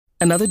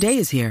Another day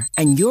is here,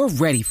 and you're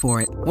ready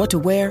for it. What to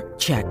wear?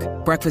 Check.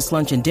 Breakfast,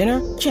 lunch, and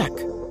dinner? Check.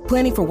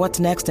 Planning for what's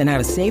next and how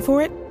to save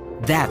for it?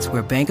 That's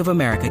where Bank of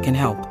America can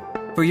help.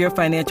 For your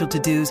financial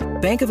to-dos,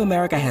 Bank of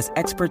America has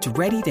experts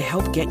ready to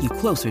help get you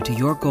closer to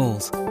your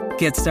goals.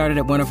 Get started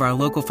at one of our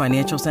local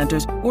financial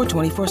centers or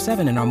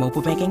 24/7 in our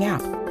mobile banking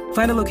app.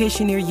 Find a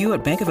location near you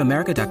at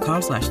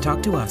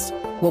bankofamerica.com/talktous.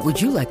 What would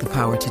you like the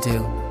power to do?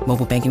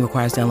 Mobile banking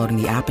requires downloading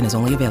the app and is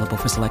only available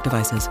for select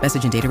devices.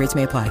 Message and data rates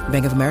may apply.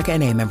 Bank of America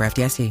N.A., member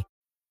FDIC.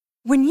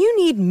 When you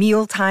need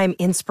mealtime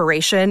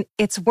inspiration,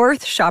 it's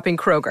worth shopping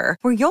Kroger,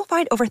 where you'll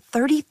find over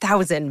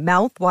 30,000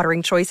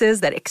 mouth-watering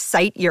choices that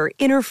excite your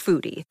inner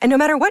foodie. And no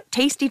matter what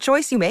tasty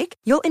choice you make,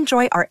 you'll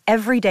enjoy our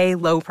everyday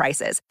low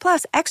prices,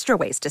 plus extra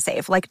ways to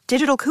save, like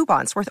digital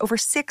coupons worth over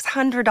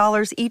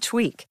 $600 each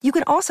week. You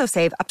can also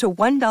save up to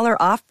 $1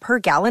 off per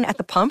gallon at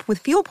the pump with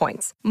fuel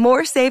points.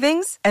 More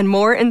savings and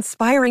more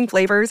inspiring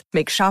flavors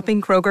make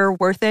shopping Kroger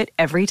worth it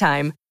every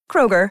time.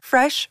 Kroger,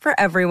 fresh for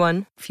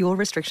everyone. Fuel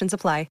restrictions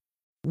apply.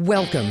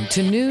 Welcome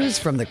to News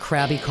from the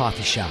Krabby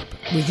Coffee Shop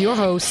with your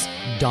hosts,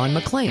 Don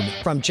McClain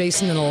from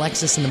Jason and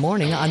Alexis in the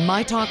Morning on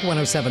My Talk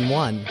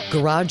 1071,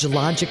 Garage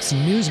Logic's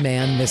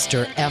newsman,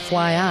 Mr.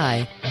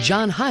 FYI,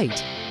 John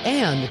Haidt,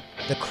 and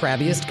the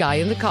crabbiest guy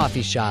in the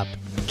coffee shop,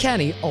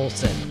 Kenny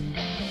Olson.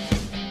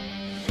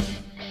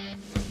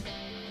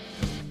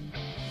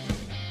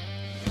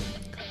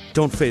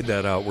 Don't fade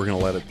that out. We're going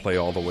to let it play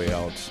all the way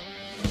out.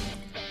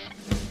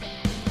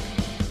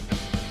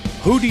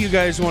 Who do you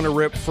guys want to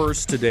rip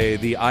first today?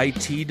 The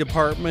IT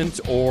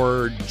department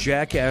or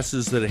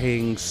jackasses that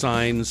hang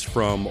signs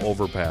from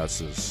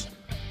overpasses?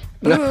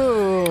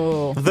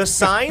 Ooh. The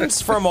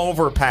signs from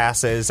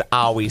overpasses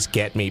always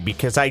get me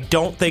because I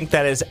don't think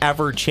that has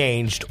ever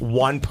changed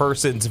one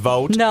person's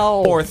vote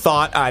or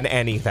thought on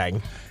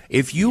anything.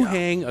 If you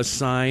hang a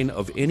sign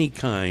of any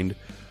kind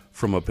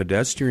from a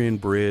pedestrian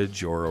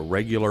bridge or a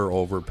regular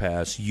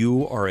overpass,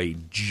 you are a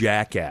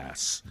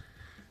jackass.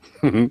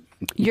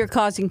 You're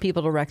causing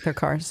people to wreck their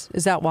cars.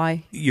 Is that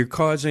why? You're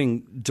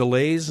causing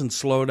delays and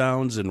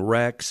slowdowns and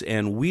wrecks,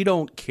 and we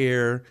don't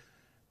care.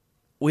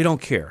 We don't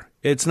care.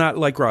 It's not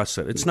like Ross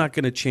said. It's not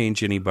going to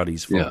change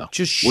anybody's vote. Yeah.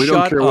 Just shut up. We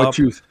don't care what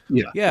you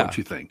what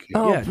you think.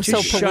 Oh, Yeah, so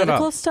just shut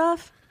political up.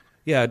 stuff?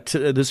 Yeah,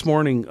 this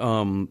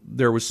morning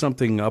there was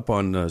something up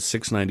on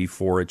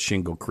 694 at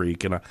Shingle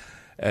Creek, and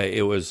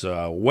it was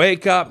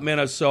 "Wake up,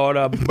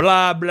 Minnesota,"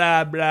 blah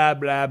blah blah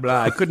blah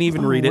blah. I couldn't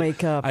even read it.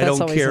 Wake up. I That's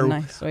don't always care. a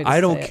nice way to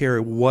I don't say it.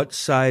 care what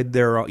side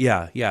they're on.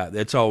 Yeah.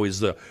 That's always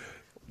the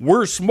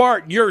 "We're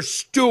smart, you're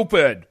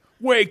stupid.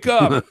 Wake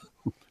up,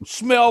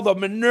 smell the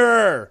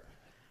manure."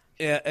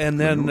 And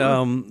then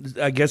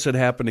I guess it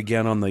happened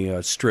again on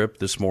the Strip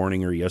this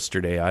morning or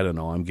yesterday. I don't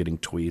know. I'm getting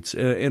tweets,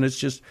 and it's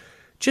just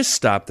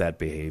stop that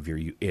behavior,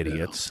 you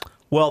idiots.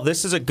 Well,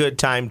 this is a good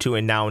time to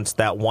announce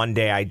that one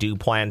day I do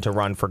plan to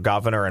run for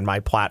governor, and my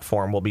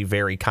platform will be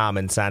very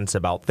common sense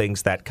about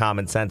things that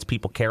common sense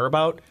people care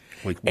about.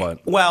 Like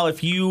what? Well,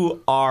 if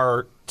you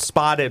are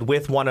spotted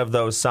with one of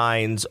those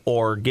signs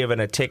or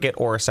given a ticket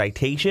or a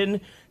citation,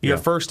 your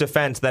first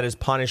offense that is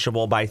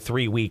punishable by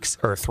 3 weeks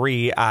or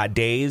 3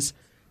 days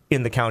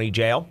in the county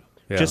jail.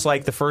 Yeah. Just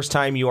like the first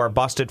time you are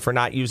busted for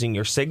not using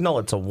your signal,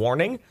 it's a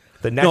warning.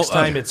 The next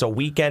time it's a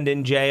weekend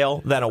in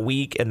jail, then a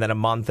week, and then a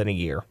month and a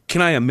year.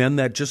 Can I amend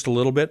that just a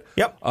little bit?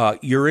 Yep.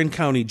 You're in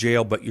county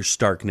jail, but you're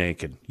stark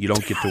naked. You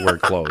don't get to wear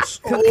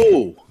clothes.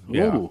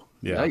 Yeah.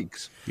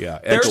 Yikes. Yeah,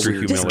 extra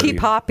humility. Just keep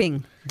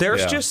hopping.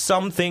 There's just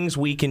some things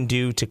we can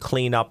do to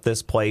clean up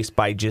this place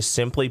by just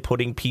simply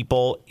putting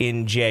people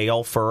in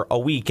jail for a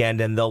weekend,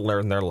 and they'll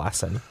learn their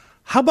lesson.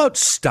 How about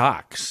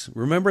stocks?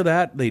 Remember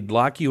that? They'd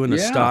lock you in a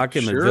stock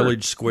in the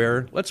village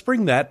square. Let's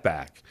bring that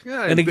back.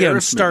 Yeah, and again,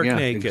 embarrassment. stark Yeah,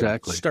 naked.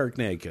 exactly. Stark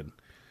naked.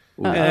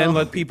 And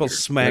let people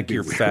smack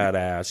your fat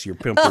ass, your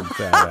pimpled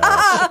fat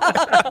ass.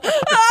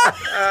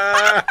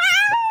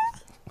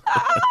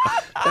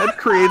 That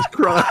creates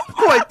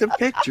quite the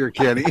picture,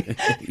 Kenny.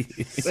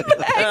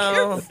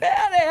 Your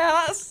fat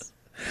ass.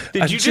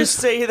 Did you just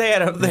say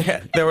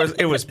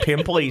it was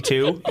pimply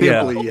too?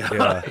 Pimply,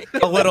 yeah.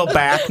 A little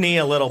back knee,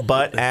 a little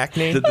butt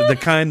acne. The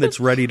kind that's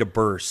ready to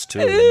burst, too.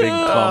 The big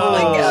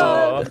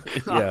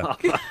pumpkins. Yeah.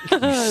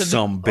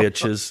 Some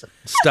bitches.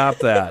 Stop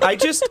that.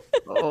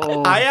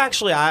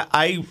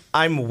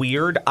 I'm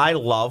weird. I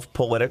love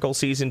political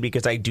season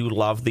because I do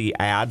love the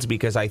ads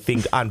because I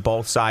think on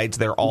both sides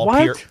they're all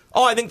pure.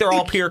 Oh, I think they're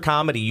all pure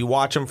comedy. You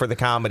watch them for the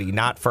comedy,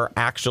 not for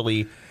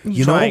actually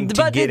trying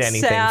to get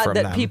anything from them. But it's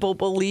sad that people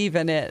believe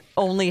in it.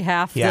 Only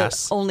half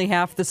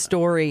the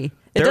story. It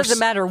There's- doesn't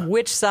matter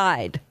which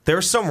side.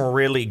 There's some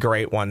really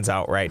great ones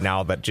out right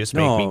now that just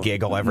make me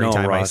giggle every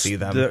time Ross, I see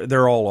them.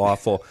 They're all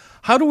awful.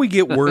 How do we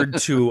get word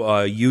to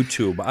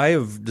YouTube? I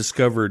have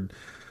discovered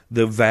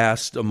the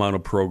vast amount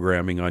of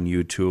programming on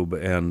YouTube,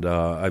 and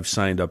I've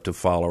signed up to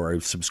follow or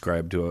I've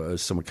subscribed to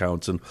some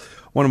accounts. And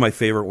one of my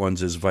favorite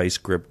ones is Vice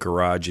Grip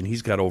Garage, and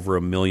he's got over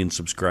 1 million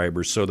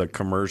subscribers, so the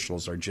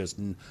commercials are just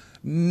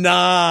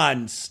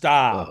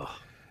non-stop.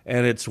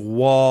 and it's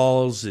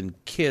Walls and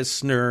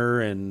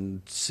Kistner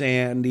and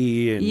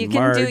Sandy and you can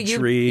Marjorie.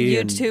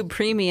 do YouTube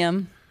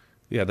Premium.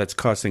 Yeah, that's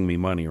costing me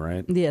money,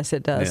 right? Yes,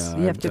 it does. Yeah,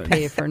 you have to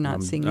pay for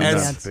not seeing the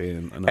ads.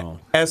 No.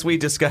 As we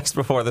discussed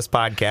before this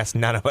podcast,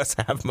 none of us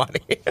have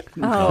money.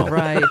 Oh,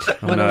 right.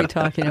 What are we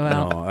talking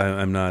about? No,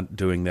 I'm not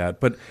doing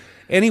that. But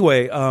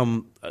anyway,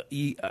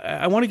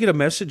 I want to get a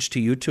message to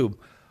YouTube.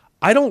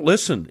 I don't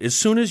listen. As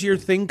soon as your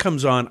thing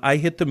comes on, I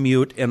hit the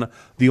mute, and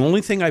the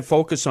only thing I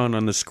focus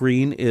on the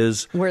screen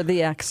is where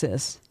the X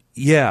is.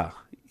 Yeah,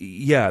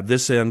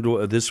 this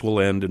will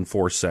end in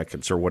 4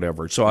 seconds or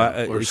whatever. So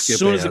as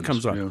soon as it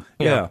comes on,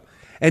 yeah.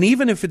 And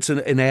even if it's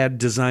an ad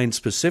designed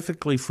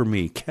specifically for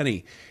me,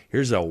 Kenny,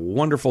 here's a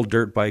wonderful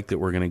dirt bike that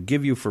we're going to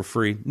give you for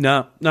free.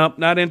 No,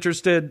 not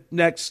interested.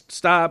 Next,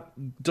 stop,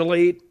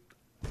 delete.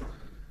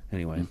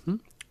 Anyway,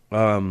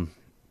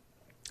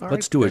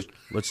 let's do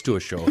a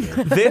show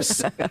here.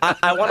 This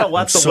I want to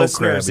let the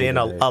listeners in.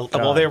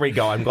 Well, there we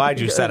go. I'm glad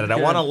you said it. I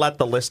want to let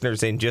the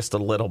listeners in just a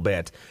little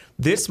bit.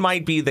 This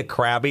might be the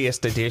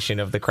crabbiest edition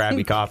of the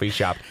Krabby Coffee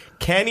Shop.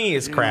 Kenny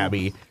is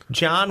crabby.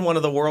 John, one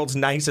of the world's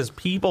nicest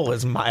people,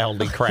 is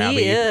mildly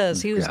crabby. He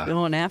is. He was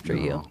going after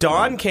you.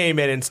 Dawn came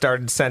in and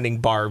started sending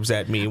barbs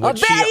at me. I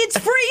bet it's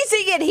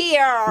freezing in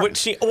here.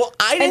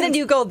 And then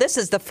you go, this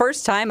is the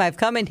first time I've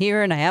come in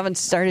here and I haven't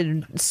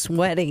started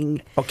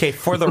sweating. Okay,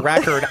 for the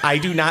record, I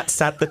do not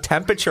set the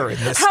temperature in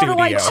this studio. How do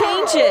I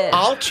change it?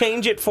 I'll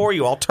change it for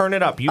you. I'll turn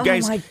it up. You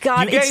guys, oh my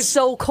God, it's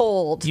so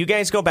cold. You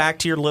guys go back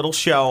to your little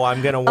show.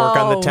 I'm going to work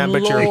on the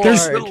temperature. Lord.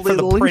 There's for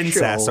the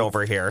princess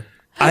over here.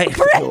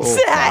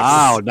 Princess!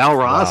 Wow, now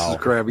Ross is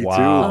crabby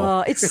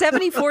too. It's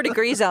 74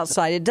 degrees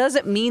outside. It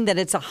doesn't mean that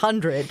it's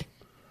 100.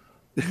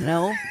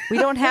 No, we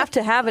don't have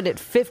to have it at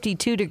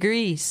 52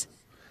 degrees.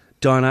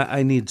 Dawn,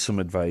 I need some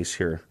advice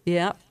here.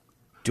 Yeah.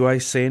 Do I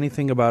say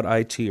anything about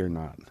IT or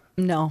not?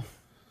 No.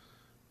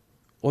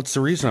 What's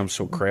the reason I'm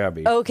so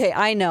crabby? Okay,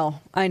 I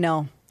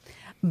know.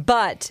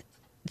 But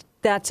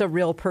that's a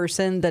real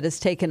person that has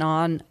taken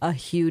on a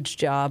huge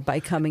job by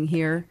coming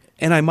here.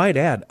 And I might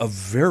add, a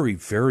very,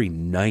 very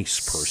nice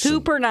person.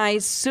 Super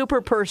nice,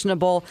 super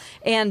personable.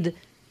 And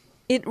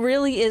it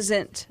really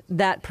isn't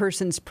that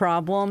person's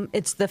problem.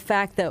 It's the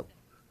fact that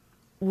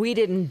we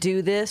didn't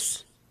do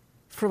this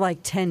for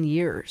like 10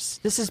 years.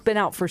 This has been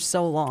out for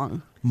so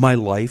long. My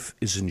life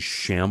is in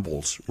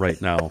shambles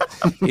right now.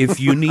 If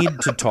you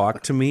need to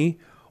talk to me,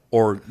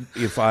 or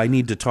if I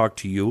need to talk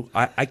to you,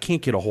 I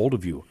can't get a hold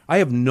of you. I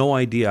have no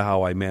idea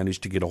how I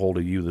managed to get a hold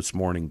of you this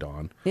morning,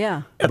 Dawn.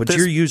 Yeah. But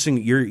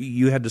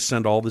you had to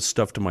send all this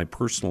stuff to my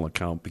personal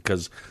account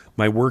because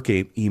my work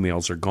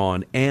emails are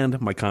gone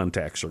and my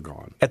contacts are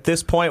gone. At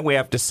this point, we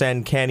have to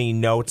send Kenny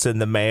notes in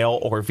the mail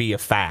or via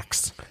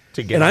fax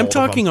to get. And I'm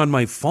talking on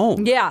my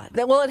phone. Yeah.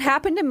 Well, it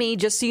happened to me,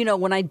 just so you know,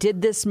 when I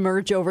did this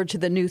merge over to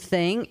the new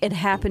thing, it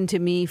happened to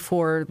me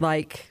for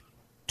like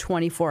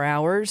 24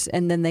 hours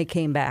and then they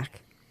came back.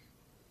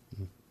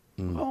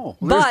 Oh,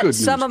 but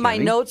some of my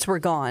notes were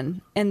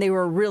gone, and they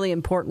were really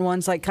important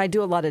ones. Like I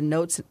do a lot of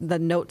notes, the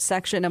notes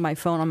section of my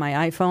phone on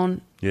my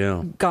iPhone.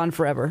 Yeah, gone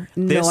forever.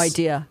 No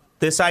idea.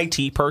 This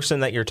IT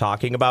person that you're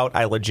talking about,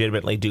 I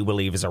legitimately do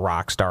believe is a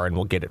rock star, and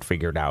we'll get it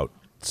figured out.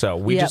 So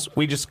we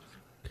just.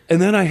 And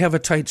then I have a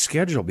tight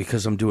schedule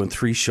because I'm doing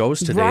 3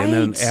 shows today, right.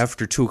 And then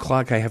after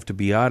 2:00 I have to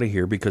be out of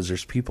here because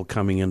there's people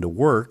coming into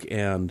work,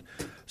 and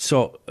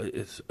so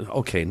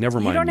okay, never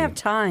mind. You don't have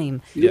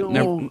time.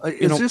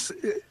 This?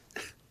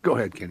 Go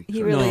ahead, Kenny.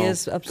 He really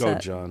is upset. Go,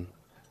 John.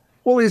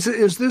 Well, is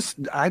this?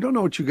 I don't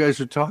know what you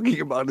guys are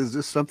talking about. Is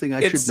this something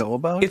I should know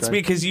about? It's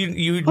because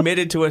you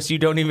admitted to us you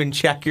don't even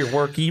check your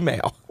work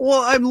email.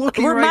 Well, I'm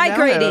looking. We're right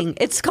migrating. Now.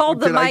 It's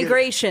called the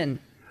migration.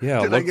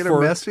 Did I get a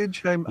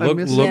message? I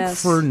missed look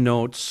for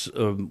notes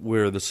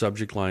where the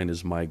subject line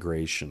is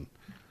migration,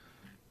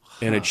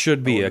 and it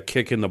should be a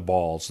kick in the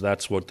balls.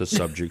 That's what the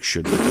subject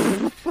should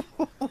be.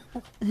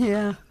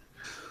 Yeah.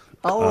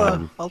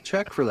 I'll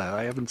check for that.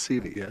 I haven't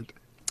seen it yet.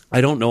 I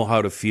don't know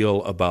how to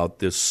feel about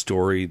this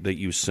story that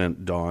you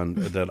sent, Dawn,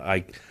 that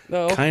I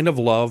kind of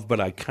love, but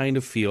I kind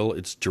of feel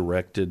it's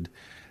directed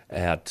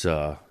at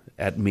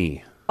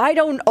me. I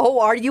don't. Oh,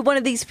 are you one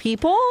of these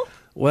people?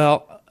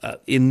 Well,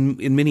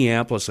 in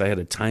Minneapolis, I had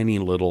a tiny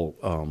little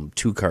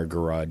 2-car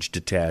garage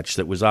detached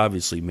that was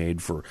obviously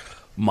made for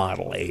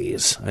Model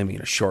A's. I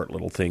mean, a short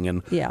little thing.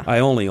 And I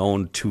only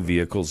owned 2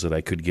 vehicles that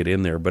I could get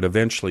in there. But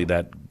eventually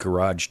that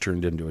garage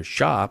turned into a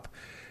shop.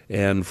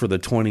 And for the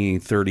 20,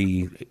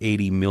 30,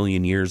 80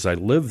 million years I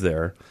lived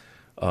there,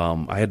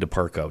 I had to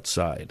park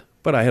outside.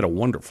 But I had a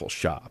wonderful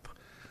shop.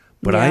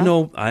 But I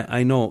know.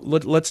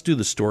 Let's do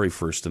the story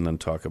first and then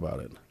talk about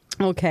it.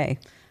 Okay.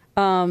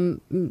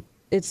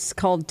 It's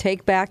called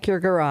Take Back Your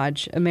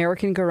Garage.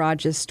 American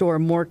garages store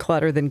more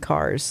clutter than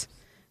cars.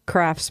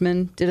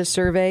 Craftsman did a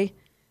survey.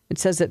 It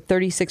says that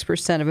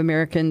 36% of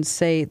Americans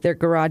say their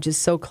garage is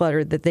so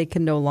cluttered that they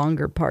can no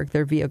longer park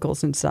their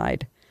vehicles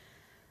inside.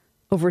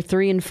 Over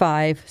 3 in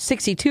 5,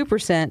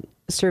 62%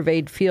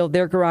 surveyed feel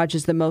their garage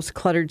is the most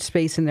cluttered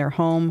space in their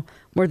home.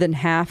 More than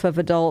half of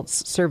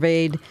adults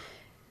surveyed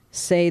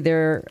say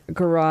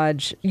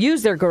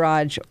use their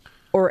garage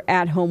or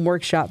at-home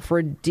workshop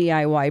for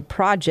DIY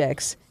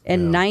projects,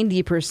 and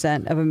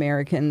 90% of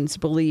Americans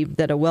believe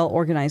that a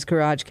well-organized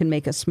garage can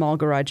make a small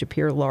garage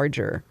appear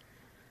larger.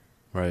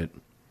 Right.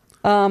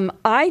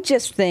 I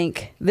just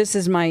think, this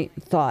is my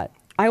thought,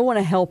 I want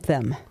to help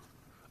them.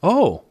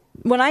 Oh.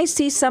 When I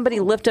see somebody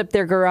lift up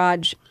their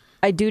garage,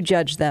 I do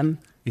judge them.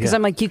 Because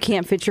I'm like, you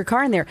can't fit your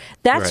car in there.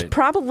 That's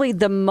probably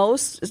the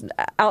most,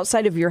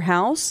 outside of your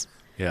house,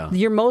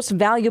 your most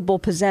valuable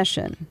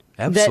possession.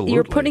 Absolutely. That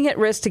you're putting at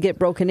risk to get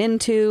broken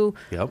into,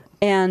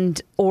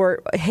 and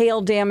or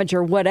hail damage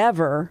or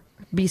whatever,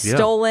 be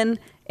stolen,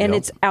 and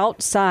it's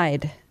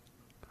outside.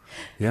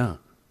 Yeah.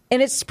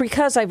 And it's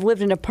because I've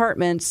lived in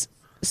apartments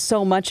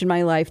so much in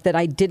my life that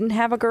I didn't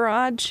have a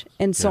garage.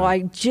 And so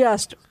I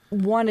just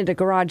wanted a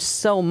garage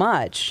so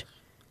much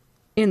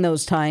in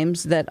those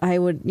times that I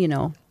would,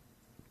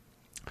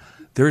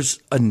 There's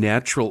a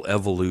natural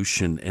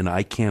evolution, and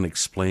I can't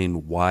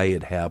explain why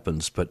it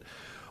happens. But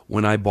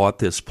when I bought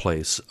this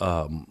place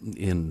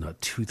in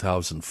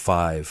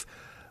 2005,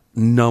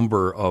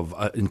 number of,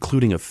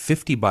 including a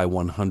 50 by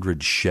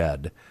 100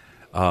 shed,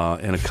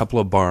 and a couple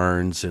of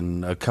barns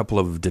and a couple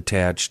of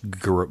detached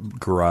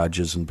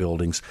garages and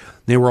buildings,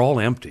 they were all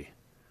empty.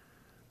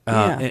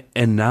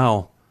 And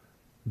now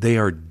they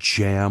are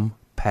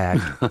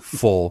jam-packed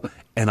full,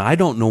 and I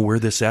don't know where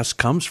this S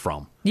comes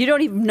from. You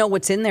don't even know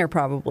what's in there,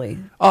 probably.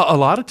 A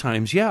lot of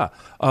times, yeah.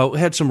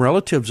 Had some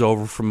relatives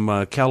over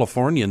from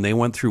California, and they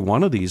went through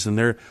one of these, and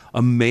they're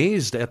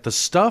amazed at the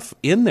stuff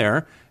in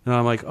there. And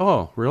I'm like,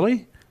 oh,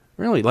 really?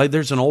 Really? Like,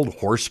 there's an old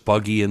horse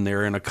buggy in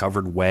there and a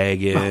covered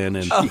wagon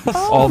and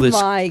all this,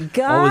 my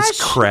gosh. all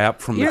this crap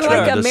from the turn You're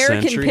like of the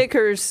American century.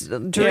 Picker's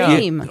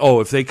dream. Yeah.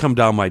 Oh, if they come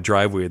down my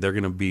driveway, they're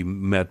going to be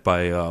met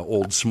by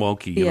Old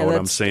Smoky. You know what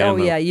I'm saying? Oh,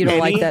 yeah, you don't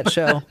like that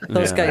show.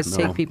 Those guys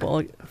no. take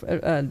people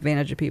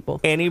advantage of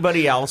people.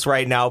 Anybody else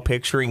right now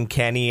picturing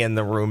Kenny and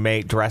the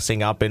roommate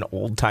dressing up in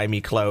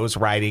old-timey clothes,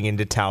 riding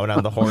into town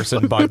on the horse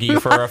and buggy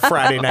for a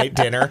Friday night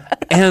dinner?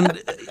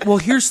 And, well,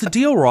 here's the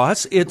deal,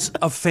 Ross. It's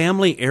a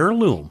family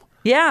heirloom.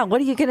 Yeah, what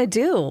are you going to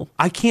do?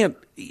 I can't,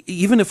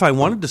 even if I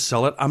wanted to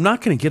sell it, I'm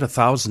not going to get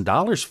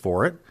 $1,000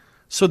 for it.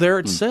 So there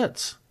it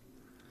sits.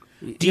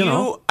 Do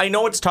you, I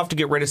know it's tough to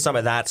get rid of some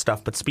of that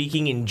stuff, but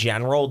speaking in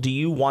general, do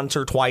you once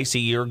or twice a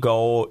year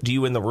do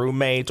you and the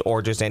roommate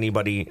or just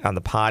anybody on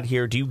the pod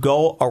here, do you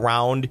go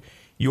around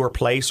your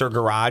place or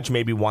garage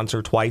maybe once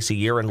or twice a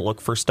year and look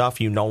for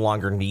stuff you no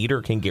longer need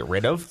or can get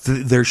rid of?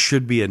 There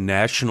should be a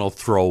national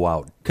throw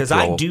out. Because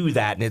I do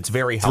that, and it's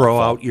very helpful. Throw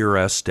out your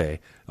S day.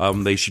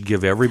 They should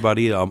give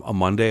everybody a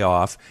Monday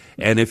off.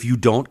 And if you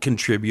don't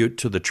contribute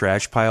to the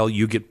trash pile,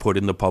 you get put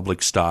in the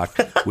public stock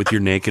with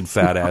your naked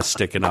fat ass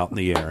sticking out in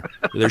the air.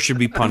 There should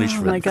be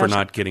punishment for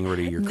not getting rid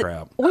of your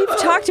crap. We've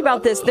talked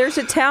about this. There's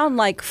a town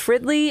like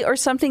Fridley or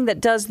something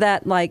that does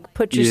that, like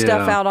put your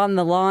stuff out on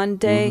the lawn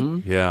day.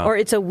 Yeah. Or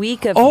it's a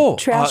week of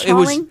trash it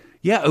hauling.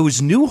 It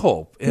was New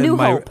Hope. And New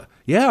Hope.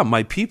 Yeah,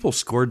 my people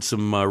scored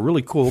some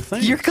really cool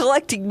things. You're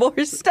collecting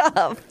more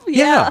stuff.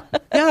 Yeah,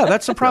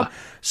 that's the problem.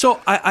 So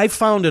I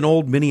found an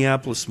old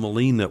Minneapolis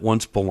Moline that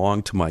once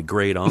belonged to my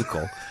great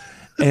uncle,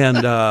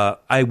 and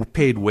I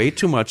paid way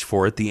too much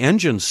for it. The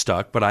engine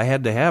stuck, but I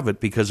had to have it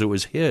because it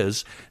was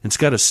his. It's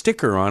got a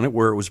sticker on it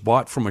where it was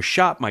bought from a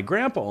shop my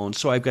grandpa owned.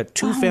 So I've got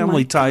two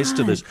family ties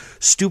to this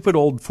stupid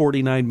old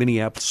 49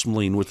 Minneapolis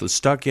Moline with a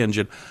stuck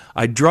engine.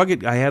 I drug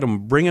it. I had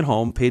him bring it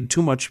home. Paid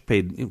too much.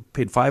 Paid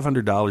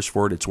 $500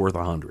 for it. It's worth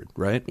 $100,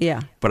 right?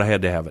 Yeah. But I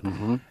had to have it.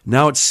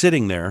 Now it's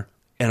sitting there,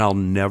 and I'll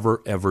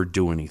never ever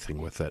do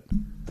anything with it.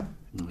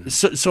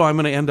 So I'm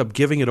going to end up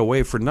giving it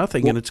away for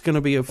nothing, and it's going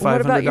to be a $500.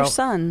 What about your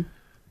son?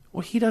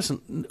 Well, he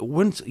doesn't.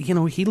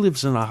 He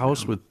lives in a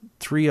house with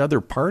 3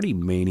 other party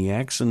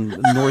maniacs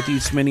in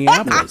northeast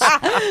Minneapolis.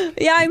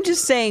 Yeah, I'm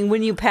just saying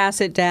when you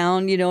pass it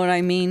down, you know what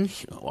I mean?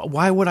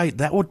 Why would I?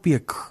 That would be a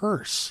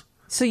curse.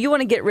 So you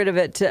want to get rid of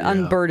it to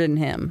unburden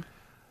him.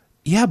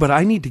 Yeah, but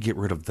I need to get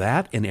rid of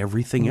that and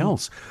everything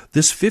else.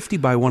 This 50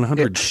 by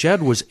 100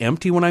 shed was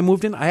empty when I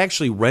moved in. I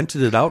actually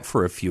rented it out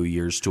for a few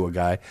years to a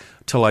guy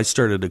till I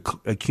started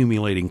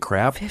accumulating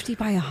crap. 50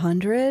 by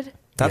 100?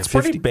 That's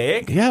pretty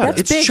big. Yeah,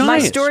 That's it's big.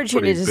 giant. My storage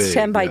unit Pretty is big,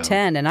 10 by yeah.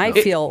 10, and I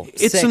feel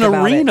It's sick an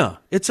about arena.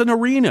 it. It's an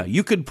arena.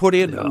 You could put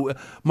in.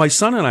 My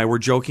son and I were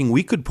joking.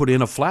 We could put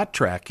in a flat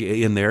track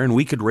in there, and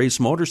we could race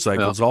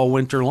motorcycles all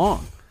winter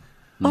long.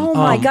 Oh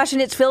my gosh,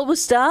 and it's filled with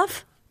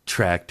stuff?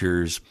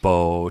 Tractors,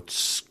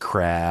 boats,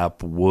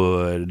 crap,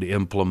 wood,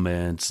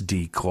 implements,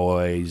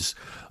 decoys,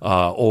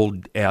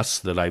 old S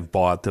that I've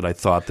bought that I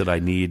thought that I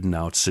need, and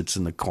now it sits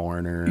in the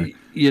corner.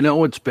 You know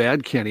what's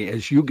bad, Kenny?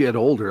 As you get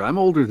older, I'm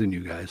older than you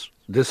guys.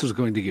 This is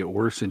going to get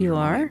worse in You your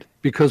are? mind.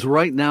 Because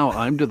right now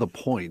I'm to the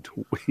point,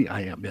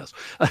 I am, yes.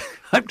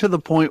 I'm to the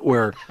point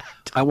where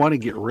I want to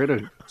get rid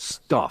of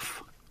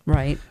stuff.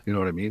 Right. You know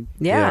what I mean?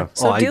 Yeah.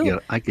 So I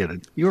get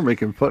it. You were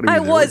making fun of me. I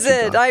there, weren't you,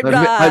 wasn't. Don? I'm I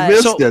not.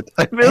 missed it.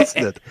 I missed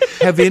it.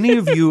 Have any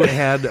of you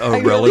had a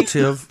really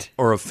relative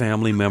or a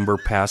family member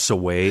pass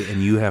away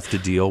and you have to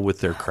deal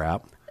with their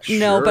crap?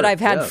 No, but I've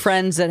had yes.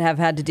 friends that have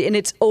had to do, and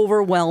it's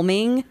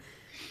overwhelming.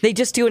 They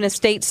just do an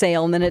estate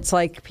sale, and then it's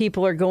like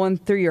people are going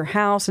through your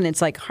house, and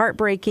it's like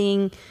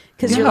heartbreaking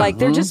because you're like,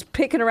 they're just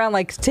picking around,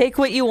 like, take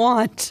what you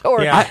want,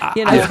 or you know.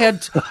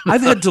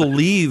 I've had to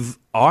leave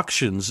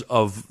auctions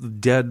of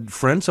dead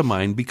friends of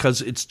mine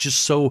because it's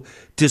just so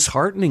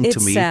disheartening to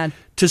It's me sad.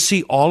 to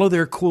see all of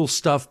their cool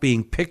stuff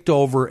being picked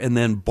over and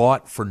then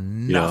bought for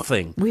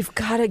nothing. We've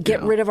got to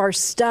get rid of our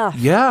stuff.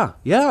 Yeah.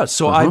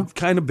 So I've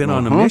kind of been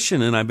on a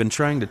mission, and I've been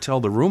trying to tell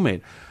the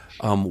roommate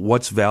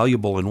what's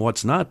valuable and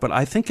what's not. But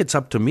I think it's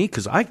up to me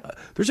because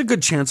there's a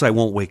good chance I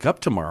won't wake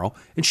up tomorrow,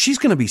 and she's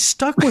going to be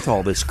stuck with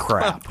all this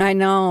crap. I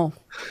know.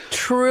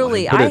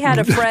 Truly. I had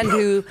a friend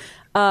who,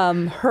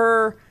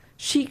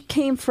 she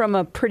came from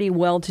a pretty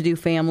well-to-do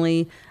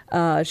family.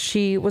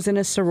 She was in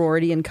a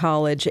sorority in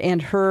college,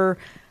 and her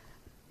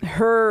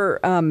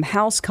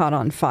house caught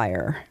on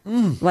fire.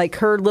 Like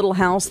her little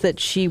house that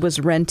she was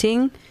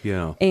renting.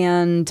 Yeah.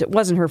 And it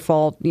wasn't her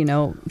fault,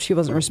 she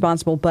wasn't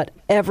responsible, but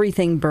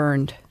everything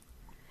burned.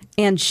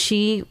 And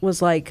she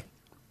was like,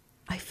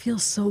 I feel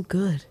so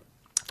good.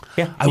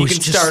 Yeah, I you was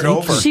can just start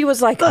thinking- over. She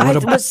was like, I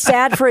was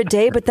sad for a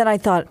day, but then I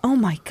thought, oh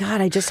my God,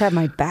 I just have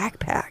my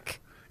backpack.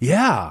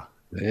 Yeah.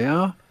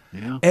 Yeah.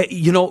 Don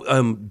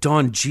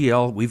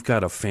GL, we've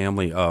got a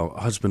family,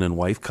 husband and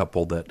wife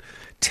couple that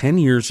 10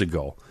 years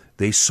ago,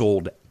 they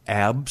sold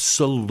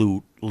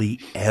absolutely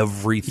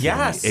everything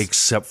Yes.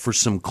 except for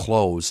some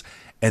clothes.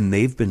 And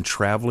they've been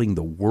traveling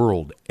the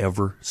world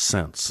ever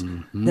since.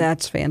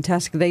 That's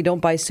fantastic. They don't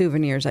buy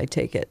souvenirs, I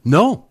take it.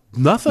 No,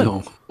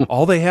 nothing.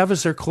 All they have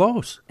is their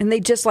clothes. And they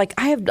just like,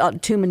 I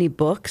have too many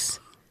books.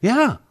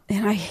 Yeah.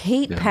 And I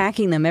hate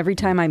packing them. Every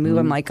time I move,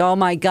 I'm like, oh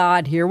my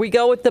God, here we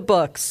go with the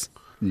books.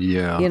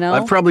 Yeah. You know?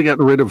 I've probably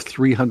gotten rid of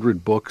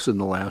 300 books in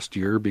the last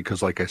year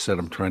because, like I said,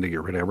 I'm trying to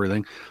get rid of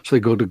everything. So they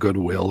go to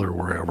Goodwill or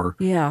wherever.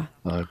 Yeah.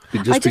 I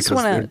just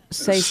wanna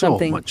say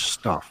something. So much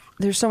stuff.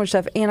 There's so much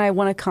stuff. And I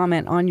want to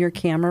comment on your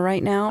camera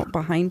right now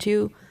behind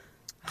you.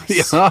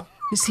 Yeah.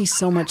 You see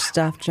so much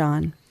stuff,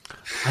 John.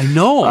 I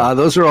know.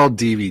 Those are all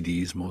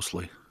DVDs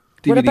mostly.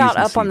 What DVDs about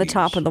and up on the CDs.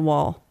 top of the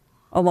wall,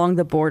 along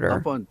the border?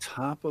 Up on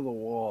top of the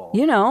wall.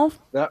 You know.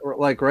 That,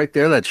 like right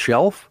there, that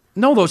shelf?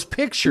 No, those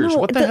pictures. No,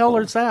 what the hell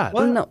is that?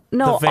 No.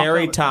 The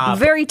very top.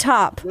 Very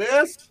top.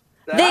 Yes.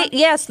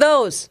 Yes,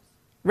 those.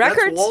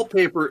 Records.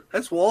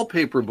 That's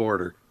wallpaper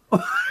border.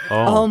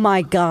 Oh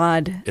my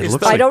God! It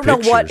looks I like don't know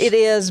what pictures. it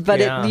is, but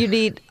Yeah. you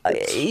need.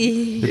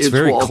 It's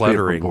very wallpaper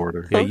cluttering.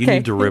 border. Yeah, you Okay.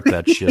 need to rip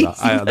that shit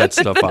out, that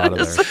stuff out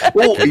of there.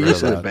 Oh, Get rid you of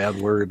said a that. bad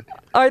word.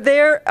 Are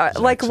there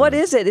like what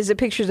is it? Is it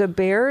pictures of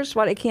bears?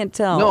 What I can't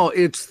tell. No,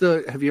 it's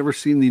the. Have you ever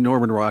seen the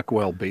Norman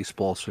Rockwell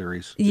baseball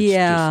series?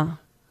 Yeah.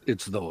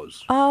 It's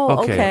those. Oh,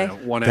 Okay.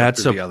 okay. One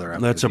That's after the other.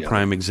 After that's a the other.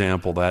 prime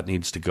example. That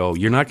needs to go.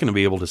 You're not going to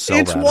be able to sell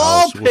It's that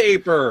house.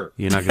 wallpaper.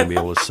 You're not going to be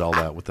able to sell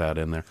that with that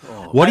in there.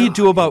 What do you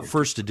do about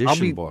first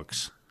edition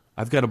books?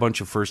 I've got a bunch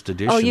of first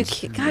editions. Oh, you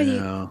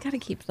gotta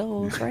keep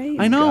those, right?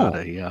 I know.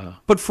 Yeah.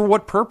 But for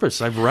what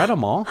purpose? I've read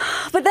them all.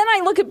 But then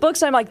I look at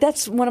books and I'm like,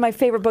 that's one of my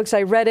favorite books.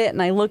 I read it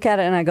and I look at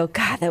it and I go,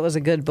 God, that was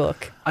a good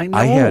book. I know.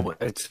 I had-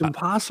 it's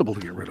impossible to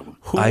get rid of them.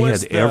 Who I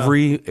was had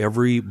the-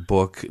 every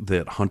book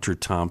that Hunter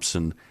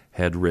Thompson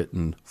had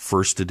written,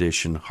 first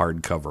edition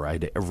hardcover. I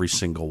had every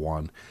single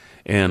one.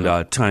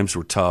 And times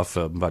were tough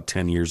about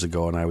 10 years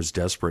ago, and I was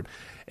desperate,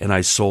 and I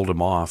sold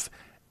them off.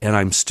 And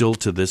I'm still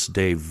to this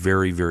day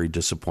very, very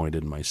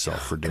disappointed in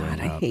myself for doing God,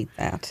 I that. hate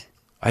that.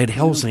 I had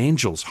Hell's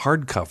Angels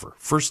hardcover,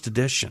 first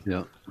edition.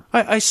 Yeah.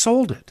 I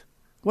sold it.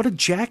 What a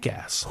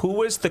jackass. Who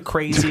was the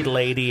crazy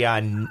lady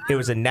on? It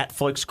was a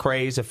Netflix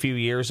craze a few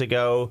years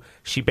ago.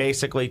 She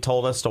basically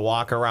told us to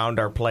walk around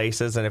our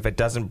places, and if it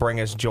doesn't bring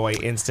us joy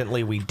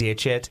instantly, we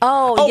ditch it.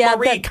 Oh, yeah,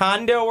 Marie that-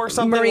 Kondo or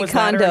something. Marie was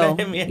that her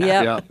Kondo. name?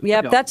 Yeah. Yep.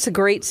 Yeah. That's a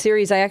great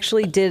series. I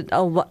actually did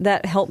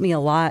that helped me a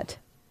lot.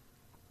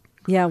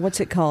 Yeah, what's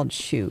it called?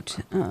 Shoot.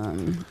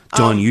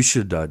 Dawn, you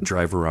should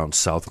drive around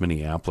South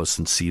Minneapolis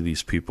and see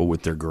these people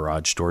with their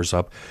garage doors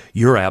up.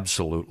 You're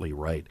absolutely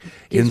right.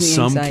 Gives In me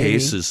some anxiety.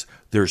 cases,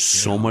 there's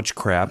so much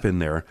crap in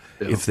there.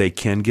 If they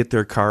can get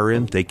their car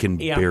in, they can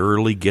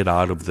barely get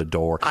out of the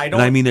door.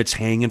 I mean, it's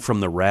hanging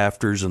from the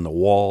rafters and the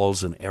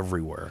walls and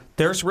everywhere.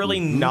 There's really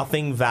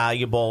nothing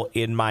valuable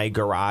in my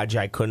garage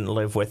I couldn't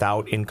live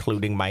without,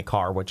 including my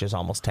car, which is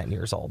almost 10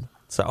 years old.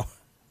 So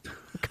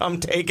come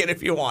take it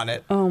if you want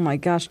it. Oh my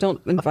gosh!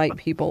 Don't invite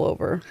people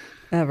over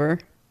ever,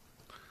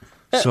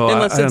 So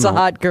unless I it's a don't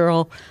know. hot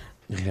girl.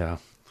 Yeah.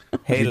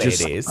 Hey, You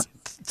just ladies,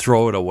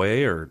 throw it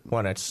away or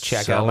want to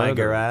check sell out my it or-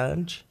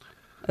 garage?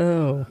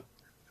 Oh,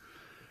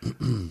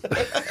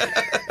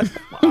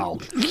 Wow.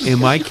 In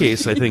my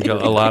case, I think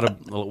what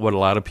a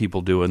lot of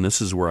people do, and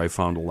this is where I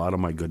found a lot of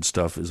my good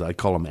stuff, is I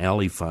call them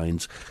alley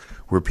finds,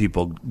 where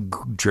people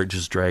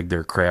just drag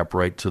their crap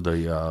right to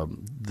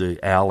the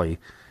alley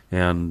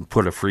and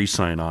put a free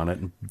sign on it,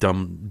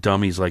 and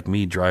dummies like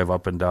me drive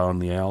up and down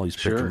the alleys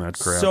picking that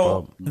crap So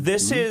up.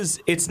 this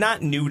it's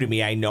not new to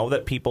me. I know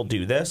that people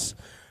do this,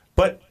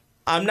 but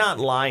I'm not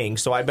lying.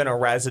 So I've been a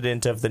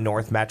resident of the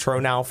North Metro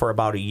now for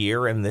about a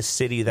year in the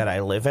city that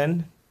I live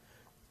in.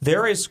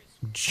 there is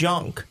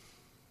junk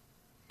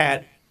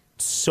at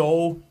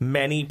so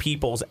many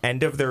people's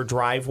end of their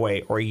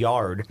driveway or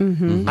yard.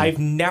 I've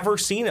never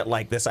seen it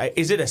like this.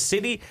 Is it a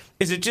city?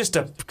 Is it just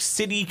a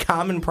city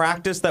common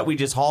practice that we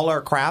just haul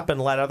our crap and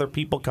let other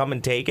people come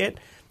and take it?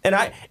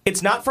 And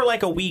it's not for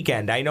like a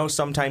weekend. I know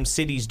sometimes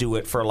cities do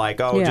it for like,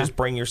 just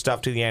bring your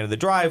stuff to the end of the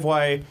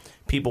driveway.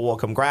 People will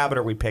come grab it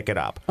or we pick it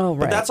up. Oh,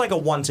 right. But that's like a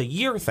once a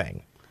year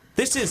thing.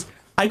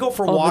 I go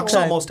for walks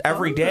almost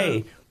every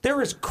day.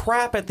 There is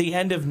crap at the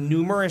end of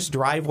numerous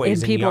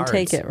driveways and people yards.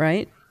 take it,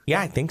 right? Yeah,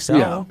 I think so.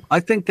 Yeah, I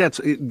think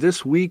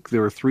this week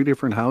there are 3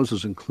 different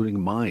houses, including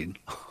mine,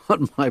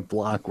 on my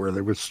block where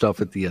there was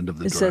stuff at the end of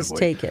the driveway. It says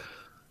take it.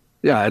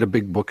 Yeah, I had a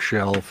big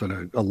bookshelf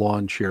and a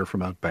lawn chair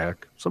from out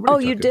back.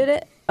 Somebody You did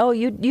it? Oh,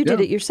 you did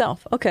it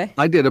yourself. Okay.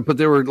 I did it, but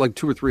there were like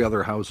 2 or 3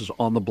 other houses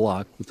on the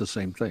block with the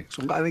same thing.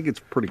 So I think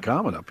it's pretty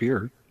common up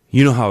here.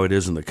 You know how it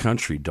is in the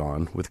country,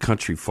 Dawn, with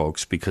country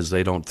folks, because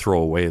they don't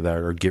throw away that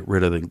or get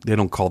rid of they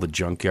don't call the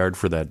junkyard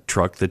for that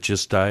truck that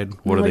just died.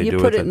 What do they do with it? You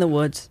put it in the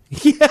woods.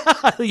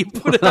 Yeah, you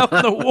put it out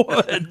in the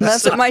woods.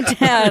 That's what my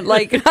dad,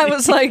 I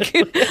was like,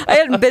 I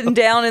hadn't been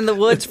down in the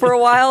woods for a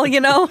while,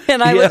 and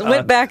I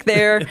went back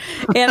there,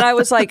 and I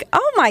was like,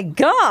 oh my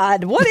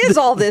God, what is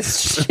all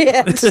this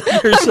shit?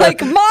 I'm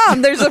like,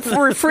 Mom, there's a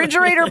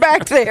refrigerator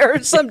back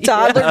there some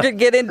toddler could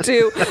get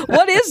into.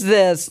 What is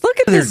this? Look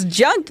at this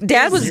junk.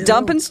 Dad was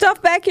dumping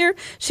stuff back here.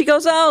 She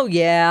goes, oh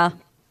yeah.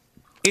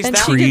 And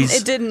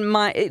it didn't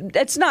mind.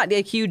 It's not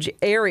a huge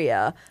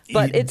area,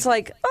 but it's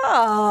like,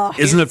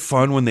 Isn't it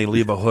fun when they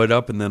leave a hood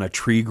up and then a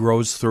tree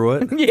grows through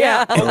it?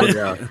 Yeah. Oh,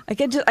 yeah.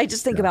 I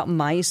just think about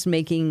mice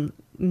making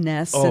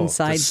nests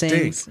inside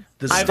things.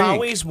 I've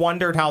always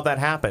wondered how that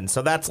happens.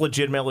 So that's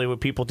legitimately what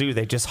people do.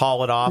 They just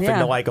haul it off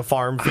into like a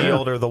farm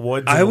field or the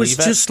woods. And I was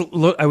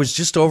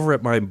just over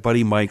at my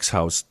buddy Mike's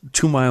house,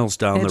 2 miles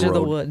down Edge the road,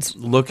 of the woods,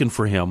 looking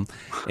for him,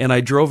 and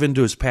I drove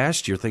into his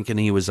pasture thinking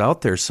he was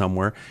out there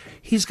somewhere.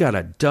 He's got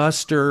a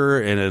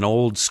duster and an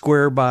old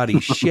square body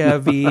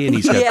Chevy, and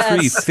he's got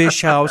 3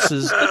 fish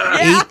houses,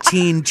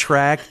 18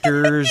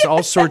 tractors,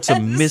 all sorts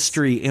of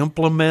mystery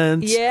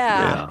implements.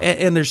 Yeah.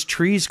 And there's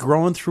trees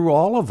growing through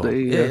all of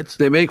them.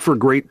 They make for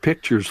great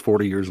pictures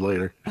 40 years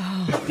later.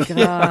 Oh,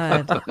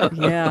 God.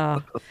 Yeah.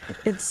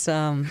 It's,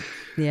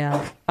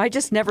 I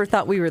just never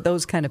thought we were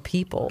those kind of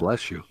people.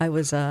 Bless you. I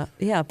was,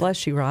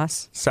 bless you,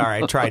 Ross.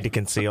 Sorry, I tried to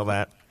conceal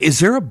that. Is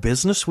there a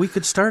business we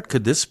could start?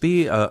 Could this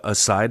be a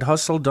side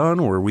hustle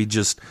done where we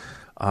just...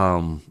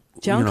 junk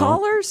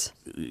haulers?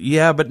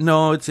 Yeah, but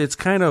no, it's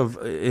kind of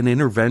an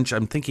intervention.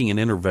 I'm thinking an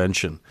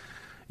intervention.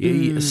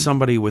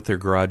 Somebody with their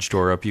garage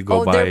door up, you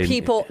go by.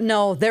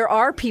 There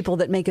are people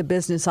that make a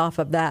business off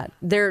of that.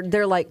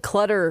 They're like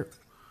clutter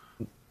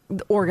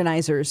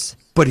organizers.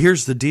 But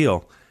here's the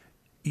deal.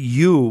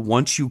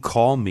 Once you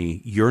call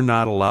me, you're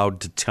not allowed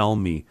to tell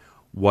me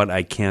what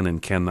I can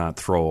and cannot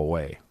throw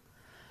away.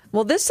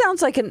 Well, this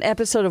sounds like an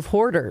episode of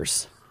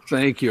Hoarders.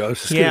 Thank you. I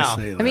was just going to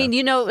say that. I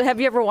mean, have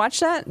you ever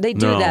watched that? They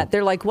do that.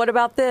 They're like, what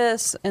about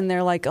this? And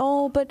they're like,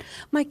 oh, but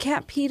my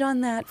cat peed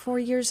on that 4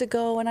 years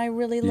ago, and I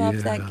really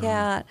love that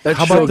cat. That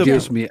show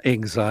gives me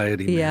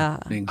anxiety. Yeah.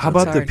 How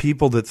about the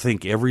people that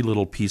think every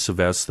little piece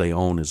of S they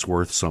own is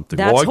worth something?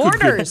 That's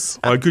Hoarders.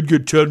 I could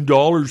get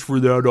 $10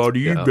 for that on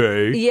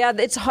eBay. Yeah,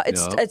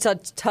 it's a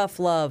tough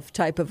love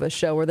type of a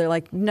show where they're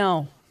like,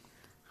 no,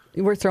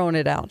 we're throwing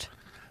it out.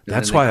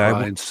 That's why I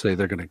would say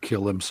they're going to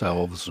kill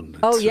themselves. And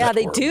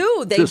they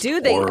do. They do.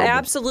 They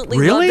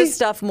absolutely love this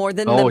stuff more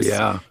than themselves.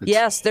 Yeah.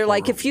 Yes, they're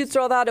like, if you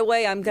throw that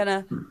away, I'm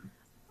gonna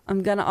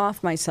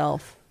off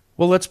myself.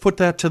 Well, let's put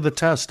that to the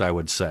test, I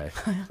would say.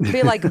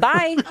 Be like,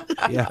 bye.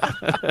 Yeah.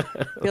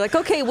 Be like,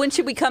 okay, when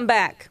should we come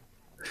back?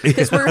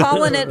 Because we're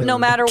hauling it no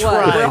matter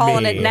what. We're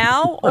hauling it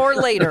now or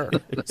later.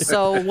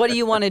 So what do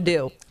you want to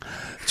do?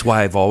 That's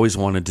why I've always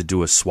wanted to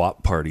do a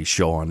swap party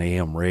show on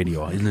AM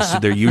radio. And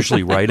they're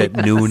usually right at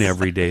noon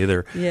every day.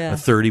 They're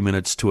 30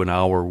 minutes to an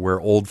hour where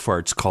old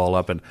farts call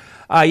up and,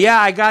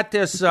 I got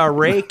this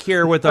rake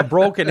here with a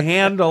broken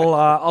handle.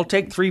 I'll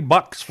take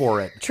 $3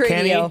 for it.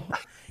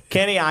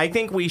 Kenny, I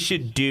think we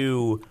should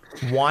do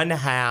one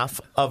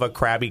half of a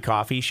Krabby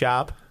Coffee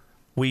Shop.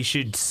 We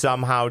should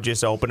somehow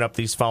just open up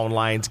these phone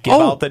lines, give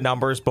out the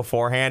numbers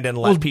beforehand, and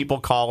let people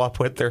call up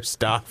with their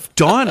stuff.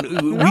 Dawn,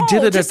 we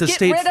did it at the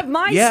state. Get rid of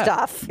my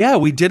stuff. Yeah,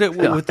 we did it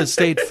with the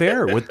state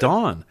fair with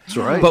Dawn. That's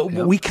right. But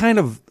we kind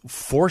of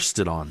forced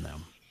it on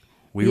them.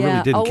 We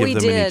really didn't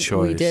give them any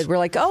choice. We did. We're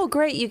like, oh,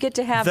 great, you get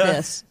to have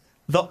this.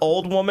 The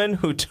old woman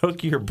who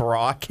took your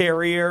bra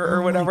carrier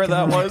or whatever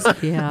that was,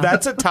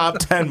 that's a top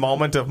 10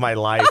 moment of my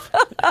life.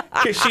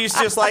 Because she's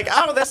just like,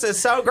 oh, this is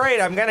so great.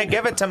 I'm going to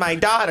give it to my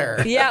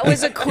daughter. Yeah, it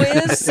was a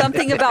quiz,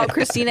 something about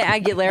Christina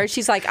Aguilera.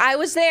 She's like, I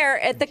was there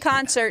at the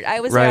concert. I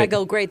was there. I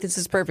go, great, this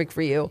is perfect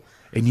for you.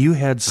 And you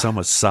had some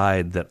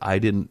aside that I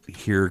didn't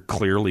hear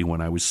clearly when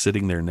I was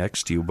sitting there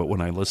next to you, but when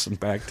I listened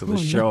back to the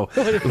show,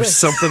 it was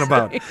something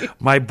about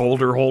my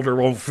boulder holder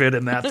won't fit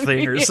in that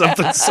thing or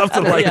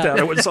something like that.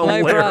 It was My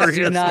hilarious. bras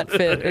do not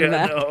fit in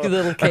that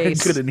little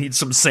case. I'm going to need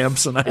some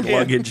Samsonite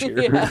luggage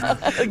here. Yeah,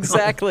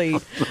 exactly.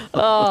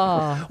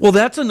 Oh. Well,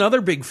 that's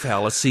another big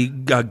fallacy.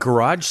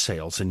 Garage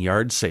sales and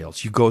yard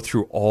sales. You go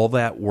through all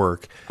that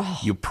work,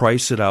 you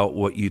price it out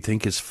what you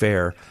think is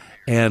fair,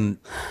 and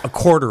a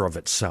quarter of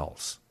it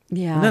sells.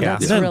 Yeah, Then-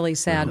 that's then- really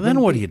sad.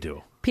 Then what do you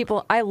do?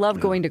 People, I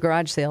love going to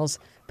garage sales,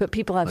 but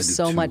people have do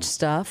so too. much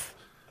stuff.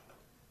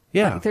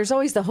 Yeah. Like, there's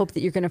always the hope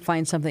that you're going to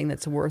find something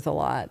that's worth a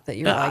lot. That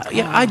you're like,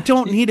 Yeah, I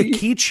don't need a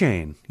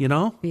keychain, you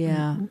know?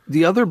 yeah.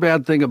 The other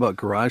bad thing about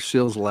garage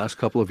sales the last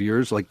couple of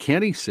years, like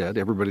Kenny said,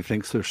 everybody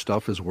thinks their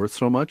stuff is worth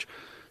so much.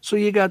 So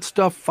you got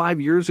stuff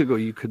 5 years ago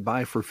you could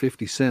buy for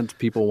 50 cents.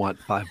 People want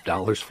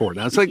 $5 for it.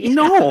 Now it's like,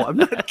 no, I'm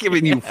not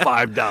giving you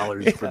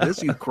 $5 for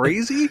this. You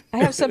crazy? I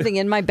have something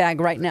in my bag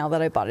right now that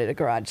I bought at a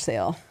garage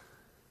sale.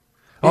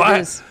 Oh,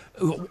 It is-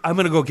 I'm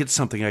going to go get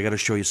something. I got to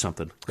show you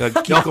something.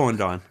 Keep going,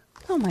 Don.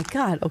 Oh my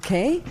God.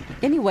 Okay.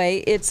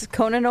 Anyway, it's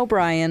Conan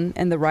O'Brien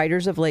and the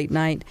Writers of Late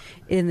Night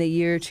in the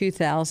year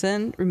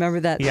 2000. Remember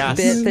that Yes.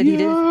 bit that he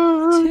did?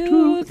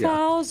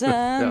 2000.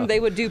 Yeah. They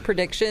would do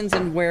predictions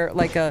and wear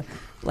like a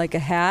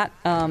hat.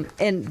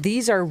 And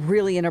these are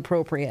really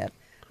inappropriate.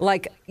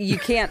 Like you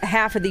can't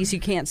half of these you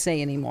can't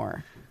say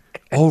anymore.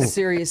 Oh,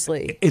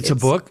 Seriously. It's a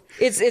book?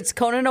 It's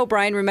Conan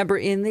O'Brien, remember,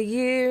 in the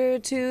year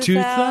 2000.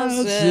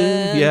 2000.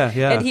 Yeah,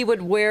 yeah. And he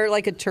would wear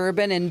like a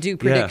turban and do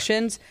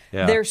predictions.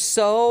 Yeah. They're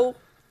so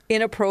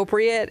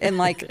inappropriate and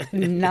like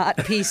not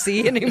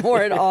PC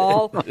anymore at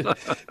all.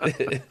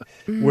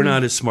 We're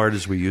not as smart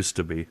as we used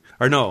to be.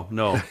 Or no.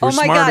 We're Oh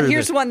my God, smarter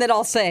here's than- one that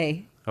I'll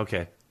say.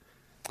 Okay.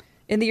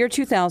 In the year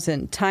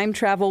 2000, time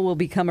travel will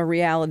become a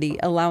reality,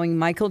 allowing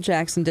Michael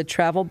Jackson to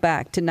travel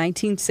back to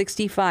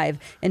 1965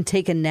 and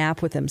take a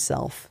nap with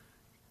himself.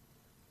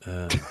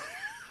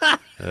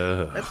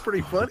 That's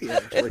pretty funny,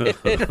 actually.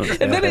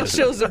 And then it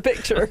shows a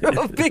picture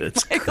of big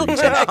Michael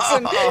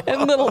Jackson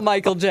and little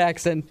Michael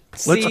Jackson.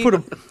 Let's See?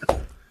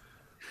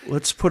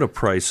 put a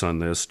price on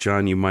this.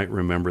 John, you might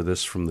remember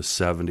this from the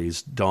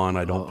 70s. Dawn,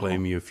 I don't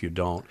blame you if you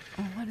don't.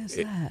 Oh, what is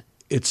that?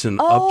 It's an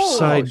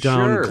upside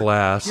down sure.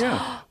 glass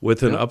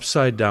with an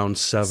upside down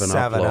 7-Up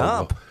 7 logo.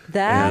 Up.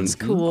 That's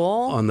And cool.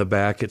 On the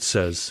back it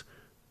says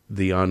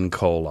the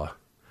Uncola.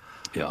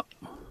 Yeah.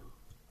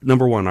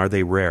 Number one, are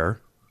they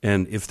rare?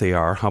 And if they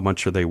are, how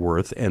much are they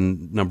worth?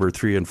 And number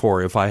 3 and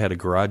 4, if I had a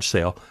garage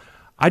sale,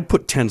 I'd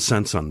put 10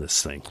 cents on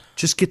this thing.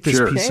 Just get this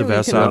Sure. piece Okay, of we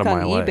S can out look of on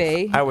my life.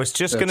 eBay. I was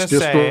just going to That's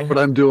just say. what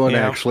I'm doing,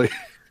 yeah. actually.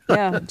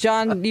 Yeah,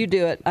 John, you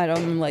do it.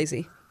 I'm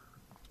lazy.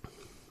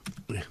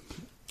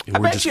 And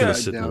we're bet just you- going to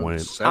sit and Down wait.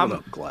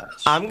 7-Up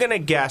glass. I'm going to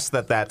guess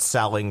that that's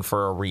selling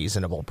for a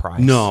reasonable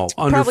price. No,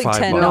 under Probably $5.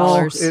 $10. No,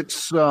 $10.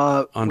 it's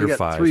Under we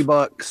got $5. $3,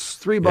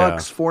 $3, Yeah.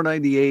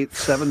 $4.98,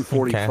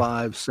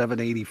 $7.45,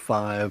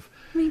 $7.85.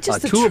 I mean,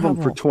 just the two of them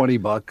for trouble.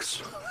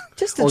 $20.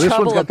 Just the Oh, this one's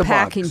trouble got of the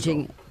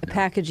box,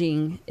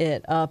 packaging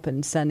it up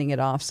and sending it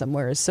off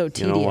somewhere is so You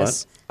tedious. know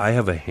what? I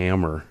have a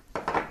hammer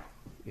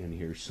in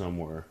here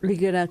somewhere. Are you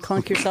gonna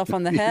clunk yourself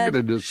on the You're head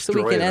gonna so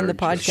we destroy can it, end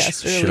the aren't you?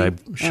 podcast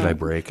early? Should I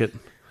break it?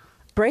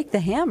 Break the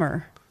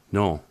hammer?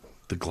 No,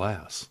 the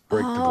glass.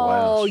 Break the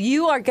Oh, glass.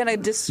 you are gonna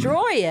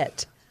destroy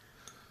it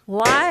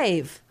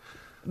live,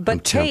 but I'm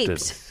tempted.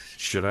 taped.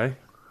 Should I?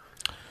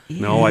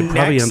 No, I'd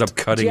probably Next. end up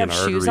cutting Do you an have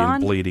artery shoes and on?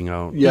 bleeding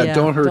out. Yeah,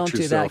 don't hurt Don't do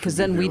yourself that because if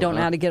then you we do, don't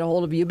know huh? how to get a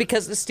hold of you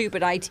because the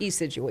stupid IT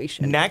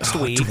situation. Next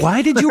week,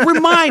 Why did you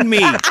remind me?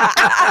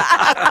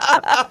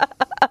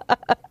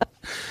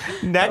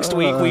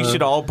 we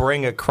should all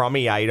bring a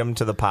crummy item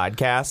to the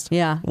podcast.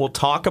 Yeah. We'll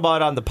talk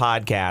about it on the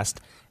podcast,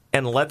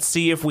 and let's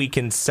see if we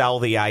can sell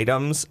the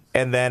items,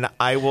 and then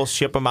I will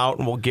ship them out,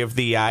 and we'll give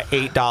the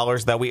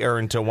 $8 that we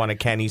earned to one of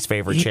Kenny's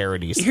favorite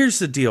charities. Here's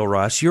the deal,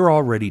 Ross. You're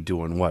already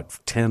doing what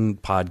 10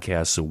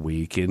 podcasts a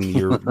week, and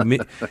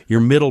your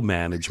middle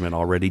management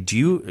already. Do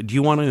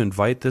you want to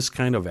invite this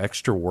kind of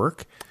extra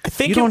work? I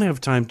think you don't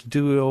have time to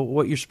do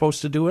what you're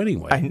supposed to do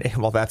anyway.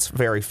 Well, that's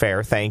very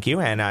fair. Thank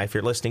you. And if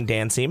you're listening,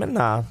 Dan Seaman,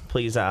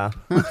 please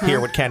hear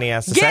what Kenny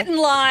has to Get say. in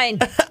line.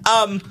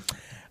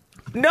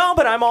 No,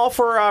 but I'm all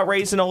for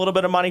raising a little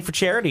bit of money for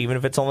charity, even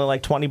if it's only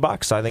like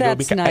 $20. So I think it would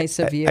be That's nice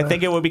of you. I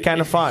think it would be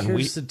kind of fun.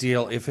 Here's the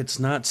deal. If it's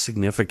not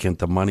significant,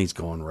 the money's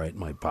going right in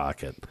my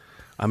pocket.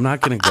 I'm not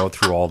going to go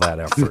through all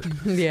that effort.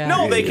 Yeah.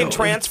 No, they you can go.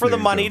 transfer There the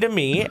you money go. to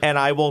me, and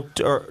I will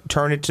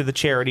turn it to the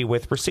charity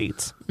with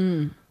receipts.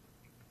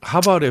 How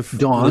about if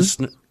Dawn?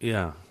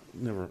 Yeah,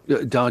 never.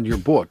 Don, your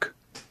book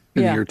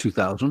in Yeah. the year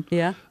 2000.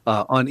 Yeah.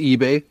 On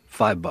eBay,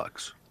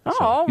 $5. Oh,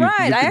 all You- right.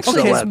 you I can actually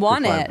sell just that for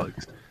won it.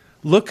 $5.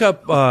 Look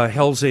up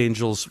Hell's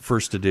Angels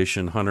first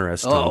edition, Hunter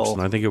S. Thompson.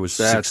 I think it was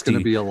That's going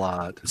to be a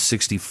lot.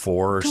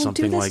 64 or Don't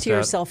something do this like to that.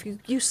 yourself.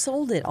 You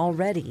sold it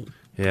already.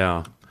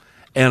 Yeah.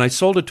 And I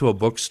sold it to a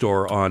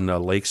bookstore on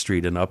Lake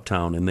Street in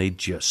Uptown, and they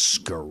just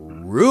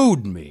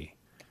screwed me.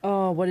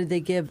 Oh, Oh, what did they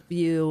give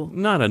you?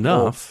 Not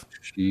enough.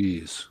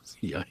 Jeez,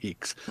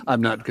 yikes!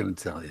 I'm not going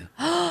to tell you.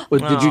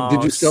 But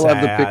did you still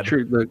have the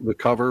picture, the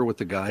cover with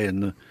the guy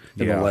in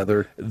the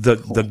leather?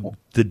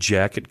 The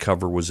jacket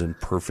cover was in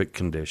perfect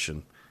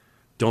condition.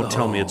 Don't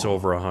tell me it's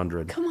over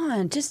 100. Come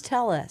on, just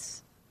tell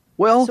us.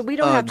 Well, so we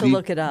don't have to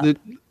look it up.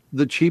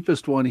 The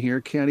cheapest one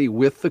here, Kenny,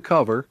 with the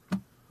cover,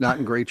 not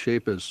in great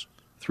shape, is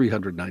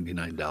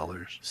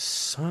 $399.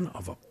 Son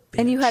of a bitch.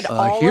 And you had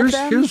all of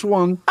them? Here's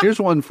one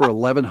for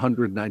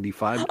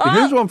 $1,195. And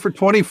here's one for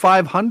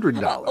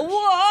 $2,500.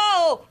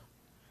 Whoa!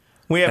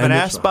 We have an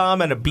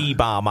S-bomb and a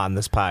B-bomb on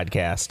this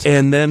podcast.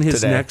 And then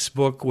his today. next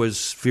book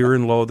was Fear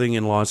and Loathing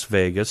in Las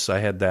Vegas. I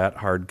had that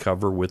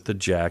hardcover with the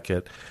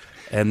jacket.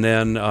 And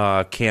then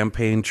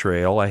Campaign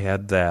Trail, I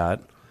had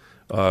that.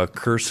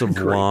 Curse of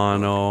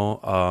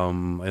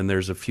Wano, and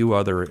there's a few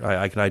other.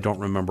 I don't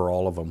remember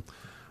all of them,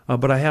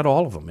 but I had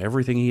all of them.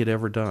 Everything he had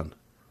ever done.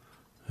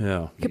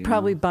 Yeah, you could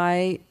probably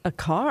buy a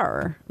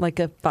car, like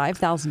a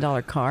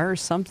 $5,000 car or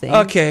something.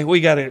 Okay,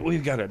 we got to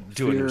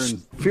do it.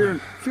 Fear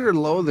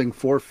and Loathing,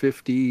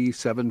 $450,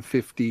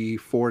 $750,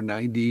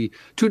 $490,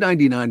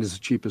 $299 is the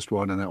cheapest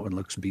one, and that one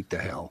looks beat to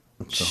hell.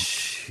 So.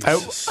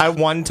 I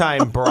one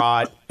time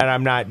brought, and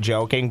I'm not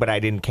joking, but I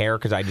didn't care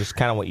because I just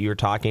kind of what you were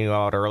talking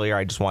about earlier.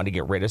 I just wanted to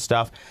get rid of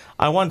stuff.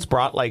 I once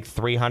brought like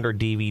 300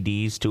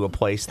 DVDs to a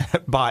place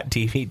that bought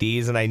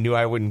DVDs, and I knew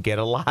I wouldn't get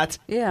a lot.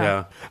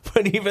 Yeah.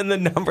 But even the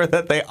number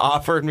that they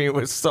offered me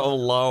was so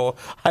low,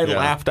 I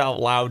laughed out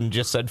loud and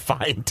just said,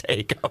 "Fine,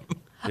 take them."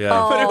 Yeah.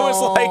 But it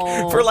was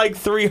like for like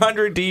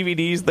 300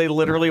 DVDs, they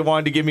literally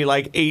wanted to give me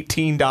like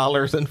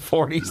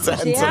 $18.40,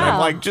 and I'm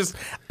like,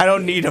 I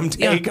don't need them,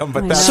 take them.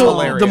 But that's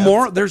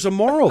hilarious. There's a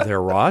moral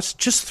there, Ross.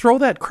 Just throw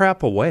that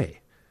crap away.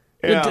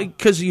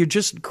 Because you're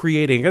just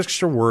creating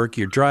extra work.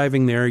 You're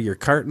driving there. You're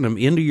carting them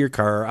into your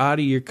car, out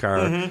of your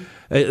car,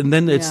 and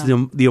then it's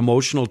the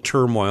emotional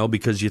turmoil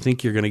because you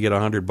think you're going to get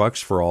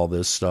 $100 for all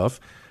this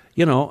stuff,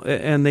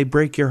 and they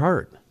break your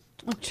heart.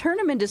 Well, turn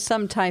them into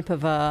some type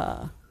of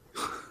a.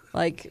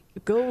 Like,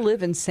 go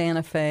live in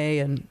Santa Fe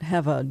and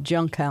have a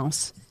junk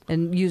house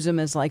and use them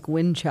as, like,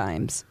 wind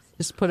chimes.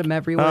 Just put them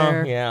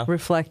everywhere.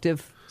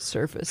 Reflective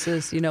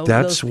surfaces, That's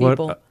those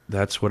people.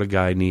 That's what a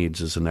guy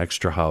needs is an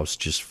extra house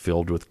just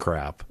filled with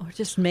crap. Or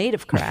just made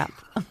of crap.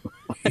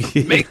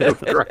 Made of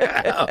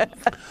crap.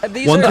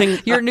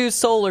 These your new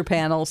solar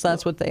panels.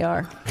 That's what they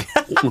are.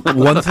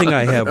 One thing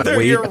I have... They're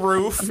your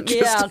roof.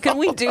 Yeah, can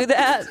we do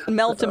that?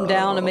 Melt them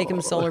down and make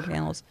them solar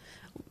panels.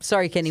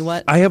 Sorry, Kenny,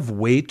 what? I have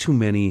way too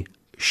many...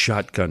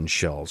 shotgun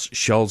shells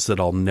that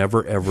I'll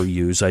never ever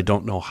use. I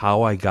don't know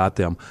how I got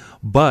them,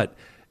 but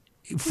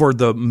for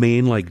the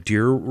main like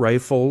deer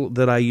rifle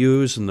that I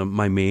use and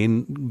my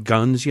main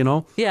guns, I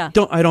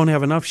don't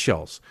have enough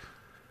shells.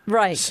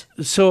 Right.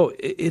 So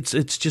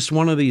it's just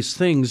one of these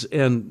things,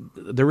 and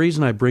the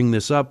reason I bring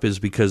this up is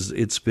because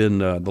it's been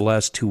the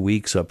last 2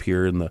 weeks up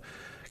here in the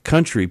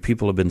country,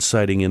 people have been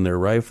sighting in their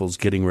rifles,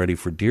 getting ready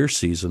for deer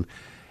season.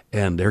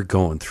 And they're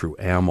going through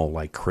ammo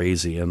like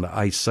crazy. And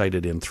I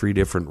sighted in 3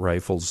 different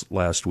rifles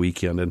last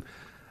weekend. And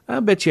I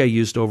bet you I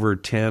used over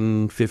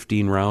 10,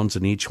 15 rounds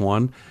in each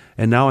one.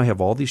 And now I have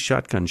all these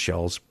shotgun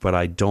shells, but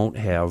I don't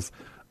have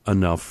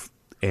enough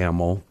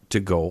ammo to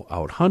go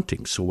out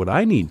hunting. So what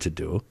I need to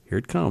do, here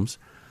it comes,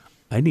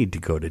 I need to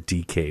go to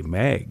DK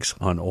Mags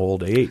on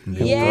Old 8. And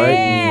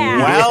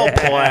Well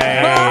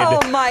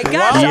played. Oh, my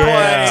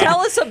gosh.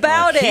 Tell us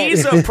about it.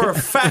 He's a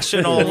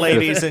professional,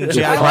 ladies and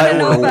gentlemen.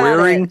 If I were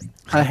wearing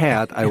a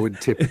hat, I would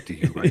tip it to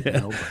you right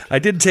now. But. I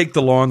did take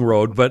the long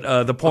road,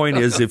 but the point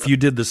is, if you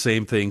did the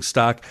same thing,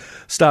 stop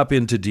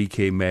into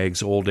DK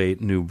Mags, Old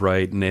 8, New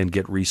Brighton, and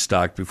get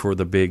restocked before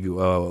the big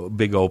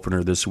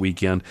opener this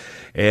weekend.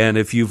 And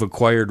if you've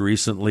acquired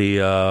recently,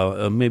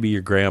 maybe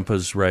your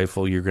grandpa's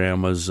rifle, your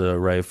grandma's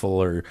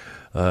rifle, or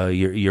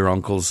your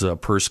uncle's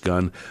purse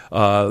gun,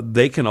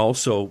 they can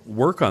also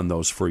work on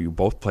those for you.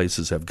 Both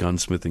places have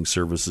gunsmithing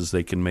services.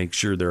 They can make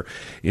sure they're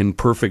in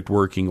perfect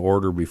working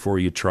order before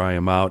you try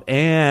them out.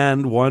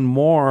 And one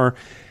more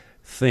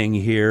thing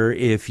here,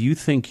 if you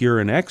think you're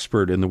an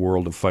expert in the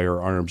world of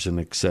firearms and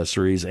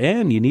accessories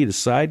and you need a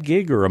side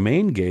gig or a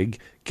main gig,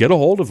 get a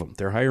hold of them.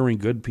 They're hiring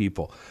good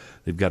people.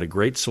 They've got a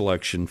great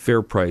selection,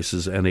 fair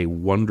prices, and a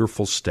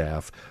wonderful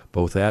staff,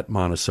 both at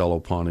Monticello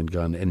Pawn and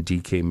Gun and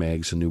DK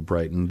Mags in New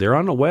Brighton. They're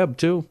on the web,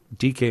 too,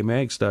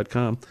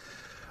 dkmags.com.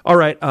 All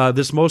right,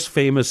 this most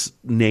famous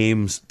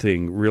names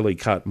thing really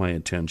caught my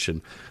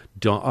attention.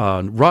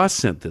 Ross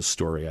sent this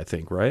story, I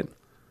think, right?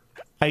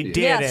 I did.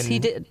 Yes, he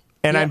did.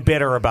 And I'm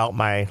bitter about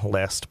my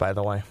list, by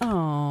the way.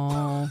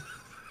 Oh.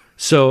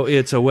 So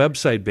it's a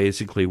website,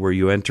 basically, where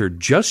you enter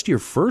just your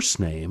first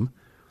name,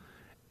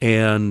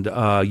 and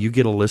you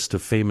get a list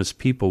of famous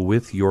people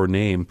with your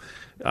name.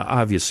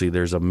 Obviously,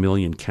 there's a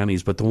million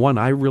Kennys, but the one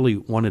I really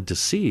wanted to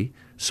see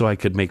so I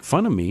could make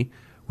fun of me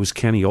was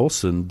Kenny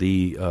Olson,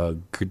 the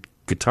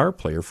guitar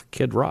player for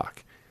Kid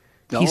Rock.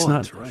 He's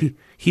not. That's right.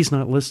 He's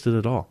not listed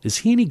at all. Is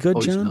he any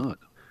good, John? He's not.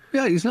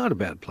 Yeah, he's not a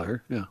bad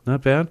player. Yeah,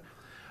 not bad.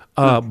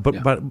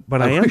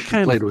 But I am wish he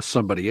kind played of with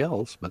somebody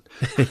else, but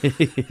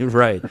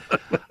right.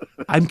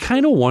 I'm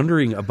kind of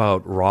wondering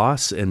about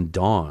Ross and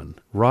Dawn.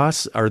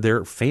 Ross, are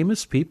there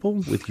famous people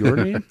with your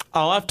name?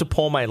 I'll have to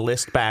pull my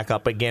list back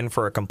up again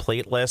for a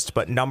complete list,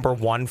 but number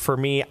one for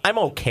me, I'm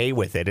okay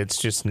with it. It's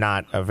just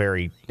not a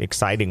very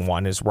exciting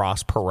one, is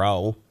Ross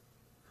Perot.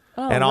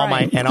 And all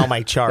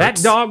my charts. That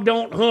dog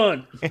don't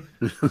hunt.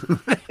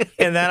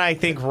 And then I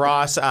think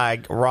Ross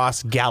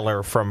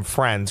Geller from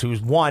Friends,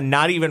 who's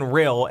not even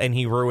real, and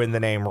he ruined the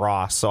name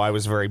Ross. So I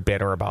was very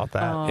bitter about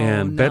that.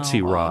 And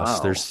Betsy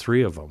Ross. There's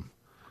 3 of them.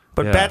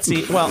 But Yeah.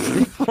 Betsy, well,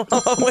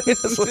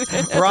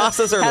 Ross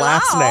is her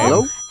last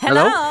name.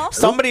 Hello.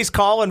 Somebody's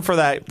calling for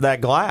that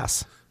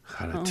glass.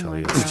 Gotta tell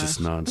you, it's just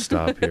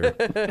nonstop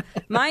here.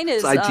 Mine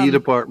is it's IT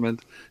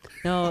department.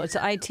 No, it's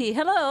IT.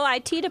 Hello,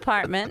 IT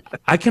department.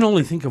 I can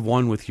only think of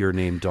one with your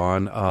name,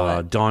 Dawn.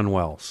 Dawn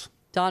Wells.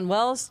 Don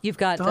Wells. You've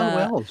got Don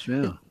Wells,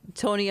 yeah.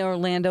 Tony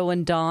Orlando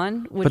and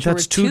Dawn, which But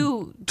that's were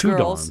two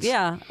girls. Dawns.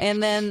 Yeah,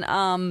 and then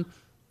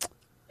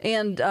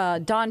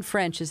Dawn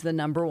French is the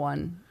number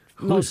one,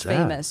 most that?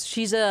 famous.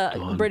 She's a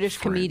Dawn British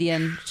French.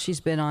 comedian. She's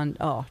been on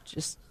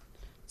just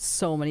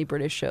so many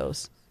British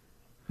shows.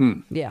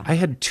 Yeah, I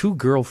had 2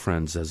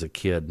 girlfriends as a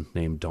kid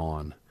named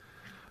Dawn.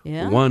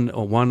 yeah.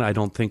 One I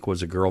don't think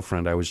was a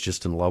girlfriend. I was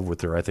just in love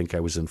with her. I think I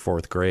was in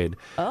 4th grade.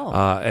 Oh.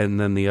 And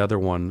then the other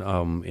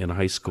one in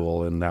high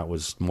school, and that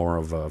was more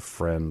of a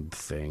friend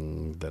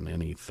thing than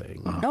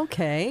anything.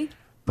 Okay.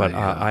 But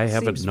I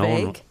haven't Seems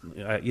known.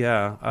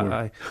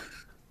 vague.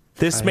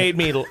 This made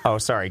me. Oh,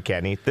 sorry,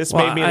 Kenny. This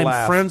made me I'm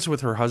laugh. friends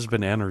with her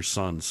husband and her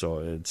son,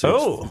 so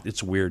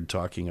it's weird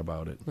talking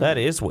about it. That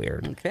is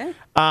weird. Okay.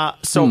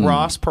 So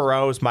Ross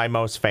Perot is my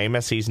most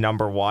famous. He's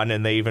number one,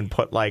 and they even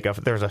put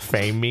there's a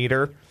fame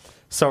meter.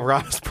 So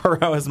Ross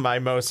Perot is my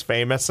most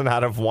famous, and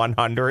out of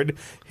 100,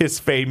 his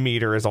fame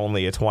meter is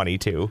only a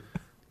 22.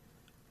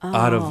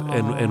 Out of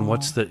and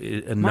what's the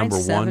number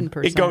Mine's one?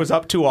 7%. It goes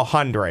up to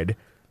 100.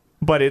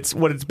 But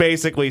what it's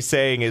basically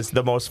saying is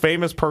the most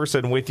famous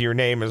person with your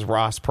name is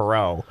Ross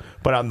Perot.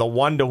 But on the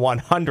 1 to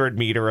 100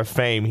 meter of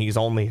fame, he's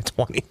only a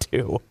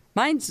 22.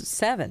 Mine's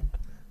 7.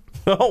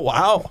 Oh,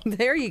 wow.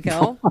 There you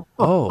go.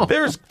 Oh,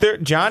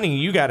 Johnny,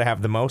 you got to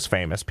have the most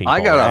famous people.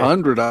 I got right?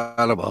 100 out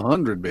of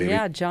 100, baby.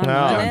 Yeah, John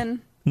No.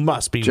 Lennon.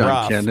 Must be John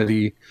rough.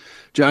 Kennedy.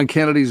 John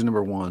Kennedy's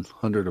number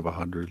 100 of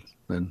 100.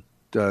 Then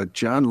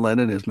John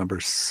Lennon is number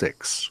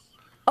 6.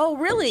 Oh,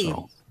 really?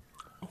 So,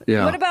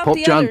 yeah. What about Pope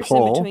the John others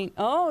Paul. in between?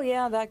 Oh,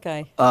 yeah, that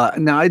guy.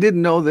 Now, I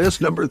didn't know this.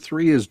 Number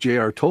 3 is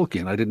J.R.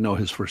 Tolkien. I didn't know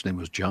his first name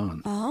was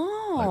John.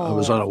 Oh. I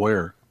was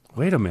unaware.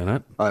 wait a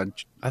minute. Uh,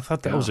 I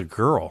thought that was a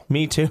girl.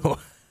 Me too.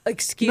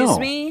 Excuse no.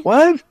 me?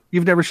 What?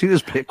 You've never seen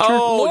his picture?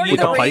 Oh, Lord you of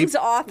the know, Rings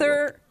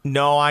author.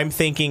 No, I'm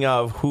thinking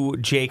of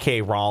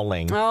J.K.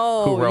 Rowling,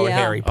 Oh, who wrote yeah.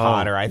 Harry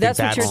Potter. I think That's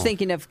what you're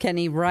thinking of,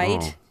 Kenny,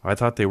 right? Oh, I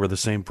thought they were the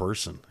same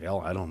person.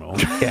 Hell, I don't know.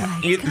 Yeah,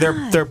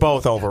 they're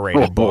both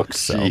overrated books.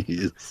 So.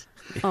 jeez.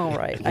 All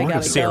right. I What got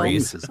a to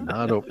series. This is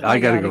not open. I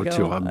gotta go,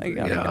 too. I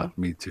gotta go.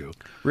 Me too.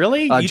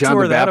 Really? You John two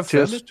are the that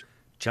Baptist. offended?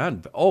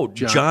 John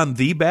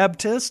the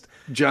Baptist?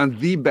 John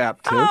the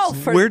Baptist. Oh,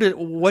 for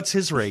What's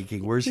his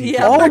ranking? Where's he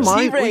yeah, from? what's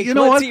my- he well, rank? you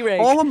know What's what? he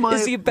rank? All of my-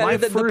 Is he better my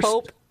than the first-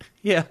 Pope?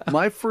 Yeah.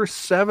 My first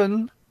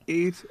 7,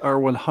 8 are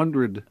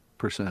 100%.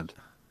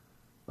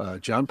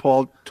 John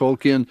Paul,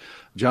 Tolkien,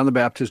 John the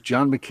Baptist,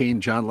 John McCain,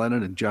 John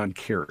Lennon, and John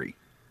Kerry.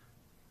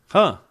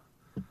 Huh.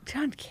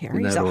 John In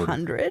Kerry's that order.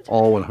 100.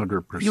 All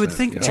 100%. You would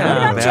think yeah. John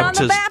What about John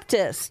the Baptist.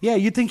 Baptist? Yeah,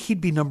 you'd think he'd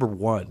be number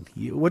 1,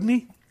 wouldn't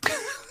he?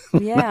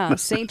 Yeah,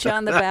 St.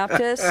 John the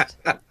Baptist.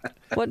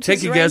 What's Take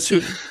his a guess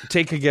ranking?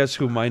 Take a guess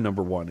who my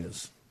number 1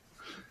 is.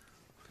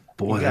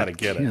 Boy, You gotta that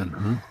get it. Ken,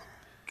 huh?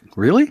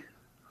 Really?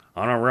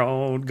 On a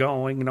road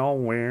going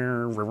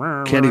nowhere.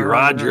 Kenny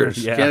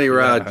Rogers. Yeah, Kenny yeah,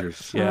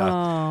 Rogers. Yeah.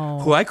 Oh.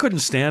 Who I couldn't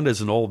stand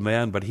as an old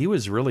man, but he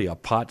was really a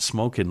pot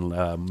smoking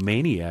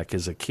maniac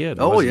as a kid.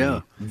 Oh, wasn't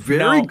yeah. he?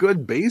 Very No.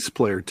 good bass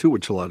player, too,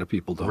 which a lot of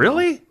people don't know.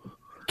 Really?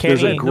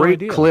 There's a Kenny, great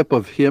idea. clip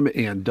of him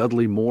and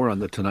Dudley Moore on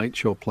The Tonight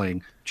Show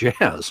playing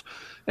jazz,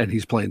 and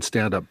he's playing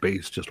stand-up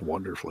bass just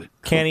wonderfully.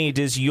 Kenny,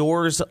 does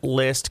yours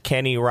list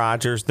Kenny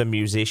Rogers, the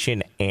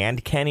musician,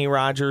 and Kenny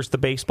Rogers, the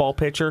baseball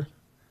pitcher?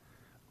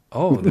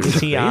 Oh, there's a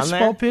he on baseball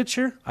there?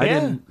 pitcher? I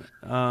Yeah.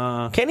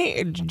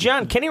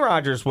 didn't. Kenny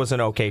Rogers was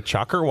an okay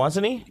chucker,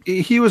 wasn't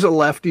he? He was a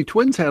lefty.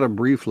 Twins had him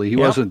briefly. He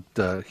Yeah. wasn't.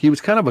 He was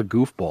kind of a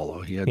goofball,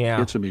 though. He had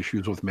Yeah. some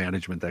issues with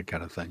management, that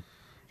kind of thing.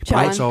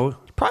 John, So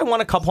Probably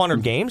won a couple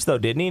hundred games, though,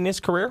 didn't he, in his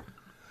career?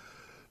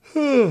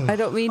 I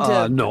don't mean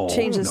to no,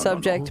 change the no, no,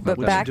 subject, no. but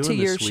what's back he to doing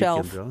your this weekend,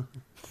 shelf. Joe?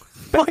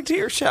 Back to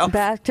your shelf.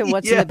 Back to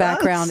what's in the Yes.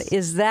 background.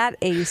 Is that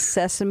a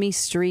Sesame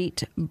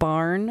Street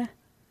barn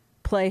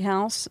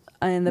playhouse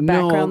in the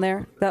No. background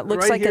there? That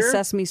looks Right like a here?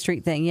 Sesame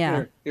Street thing.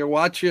 Yeah. Here,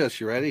 watch this.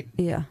 You ready?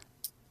 Yeah.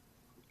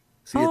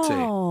 See,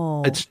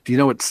 it's do you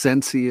know what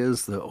Scentsy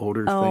is? The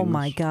odor thing. Oh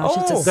my gosh,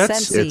 Oh, it's a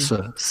that's- Scentsy. It's a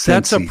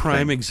That's a Scentsy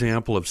prime thing.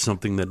 example of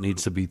something that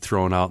needs to be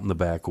thrown out in the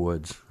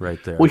backwoods right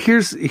there. Well,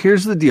 here's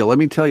the deal. Let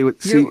me tell you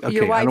what. See, your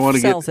okay, I wife don't want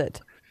to sells get.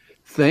 it.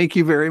 Thank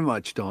you very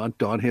much, Dawn.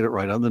 Dawn hit it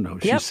right on the nose.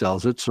 Yep. She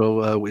sells it,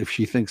 so if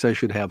she thinks I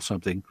should have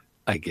something,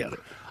 I get it.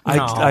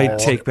 I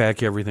take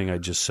back everything I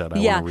just said. I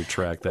Yeah. want to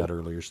retract that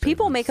earlier statement.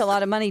 People make a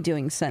lot of money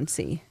doing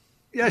Scentsy.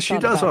 Yeah, she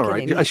thought does about all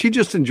right. getting- She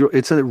just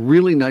it's a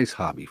really nice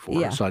hobby for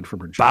her, Yeah. aside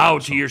from her job. Bow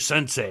to your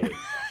sensei.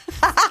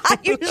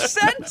 You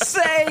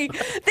sensei. They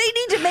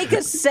need to make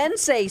a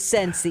sensei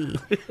sensei.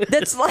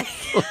 That's like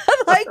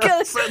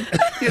a.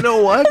 You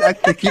know what? I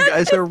think you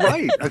guys are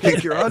right. I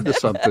think you're onto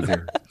something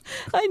here.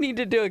 I need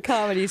to do a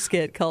comedy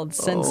skit called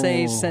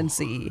Sensei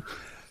Sensei.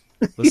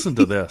 Listen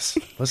to this.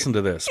 Listen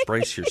to this.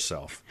 Brace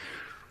yourself.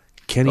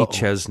 Kenny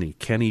Chesney,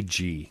 Kenny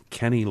G,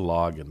 Kenny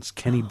Loggins,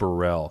 Kenny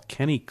Burrell,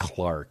 Kenny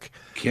Clark,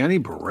 Kenny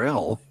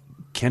Burrell.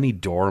 Kenny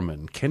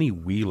Dorman, Kenny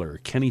Wheeler,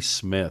 Kenny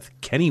Smith,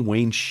 Kenny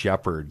Wayne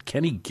Shepherd,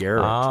 Kenny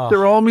Garrett,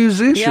 They're all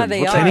musicians. Yeah,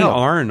 they What the are. Kenny hell?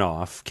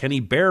 Aronoff,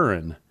 Kenny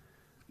Barron,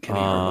 Kenny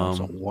Aronoff's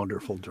a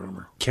wonderful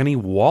drummer. Kenny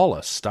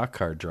Wallace, stock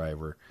car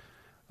driver,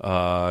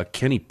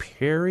 Kenny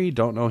Perry,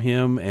 don't know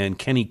him, and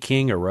Kenny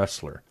King, a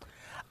wrestler.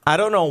 I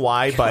don't know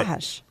why,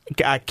 Gosh.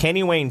 but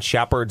Kenny Wayne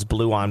Shepherd's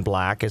Blue on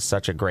Black is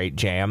such a great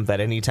jam that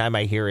anytime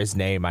I hear his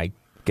name, I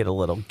get a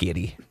little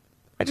giddy.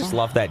 I just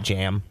love that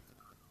jam.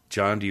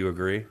 John, do you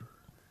agree?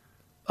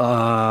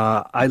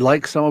 I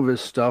like some of his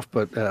stuff,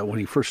 but when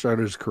he first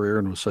started his career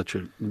and was such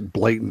a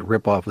blatant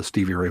ripoff of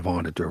Stevie Ray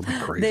Vaughan, it drove me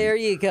crazy. There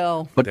you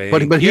go. but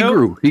Thank he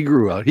you.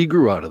 grew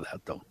out of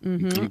that though.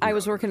 I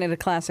was working at a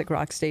classic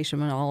rock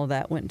station when all of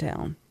that went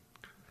down,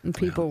 and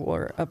people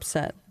were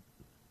upset.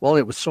 Well,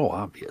 it was so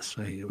obvious.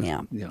 It was,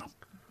 Yeah. You know,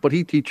 but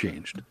he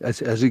changed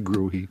as he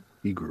grew. He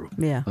grew.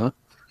 Yeah. Huh?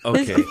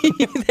 Okay.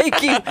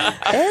 Thank you.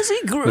 As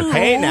he grew,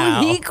 Hey,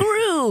 now. he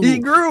grew. He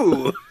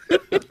grew.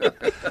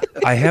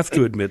 I have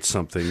to admit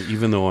something.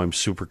 Even though I'm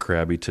super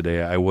crabby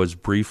today, I was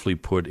briefly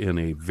put in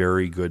a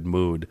very good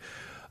mood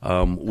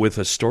with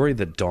a story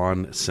that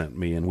Dawn sent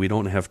me, and we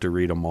don't have to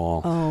read them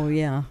all. Oh,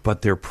 yeah.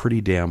 But they're pretty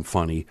damn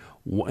funny.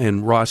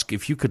 And Ross,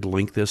 if you could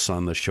link this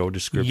on the show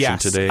description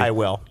Yes, today. I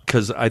will.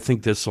 Because I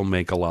think this will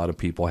make a lot of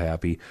people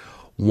happy.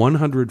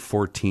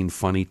 114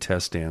 funny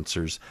test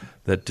answers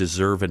that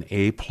deserve an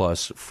A+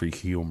 for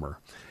humor.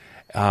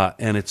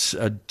 And it's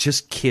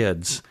just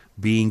kids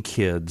being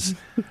kids,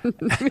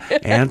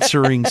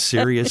 answering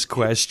serious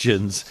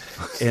questions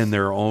in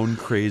their own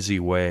crazy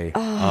way.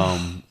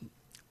 And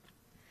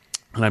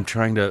I'm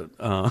trying to...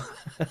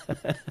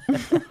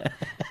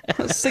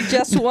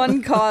 Suggest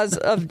one cause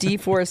of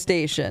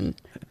deforestation.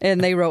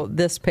 And they wrote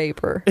this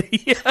paper.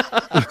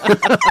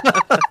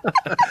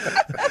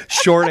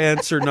 Short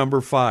answer number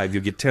 5.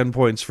 You get 10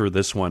 points for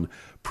this one.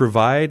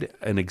 Provide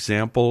an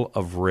example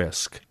of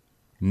risk.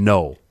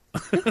 No.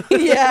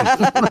 Yeah.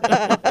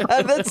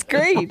 That's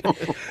great.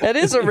 That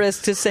is a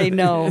risk to say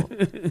no.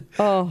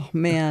 Oh,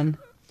 man.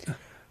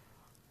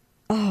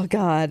 Oh,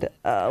 God.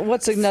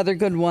 What's another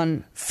good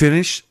one?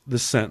 Finish the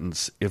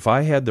sentence. If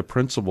I had the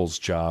principal's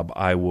job,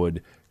 I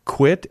would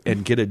quit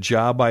and get a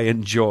job I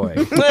enjoy.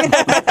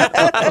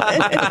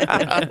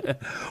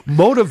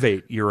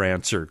 Motivate your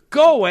answer.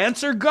 Go,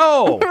 answer,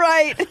 go.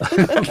 Right.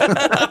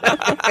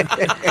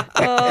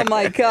 Oh,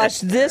 my gosh.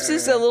 This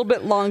is a little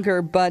bit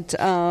longer, but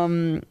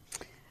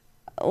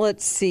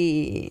let's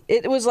see.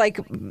 It was like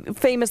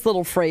famous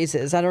little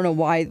phrases. I don't know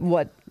why.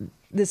 What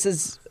this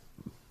is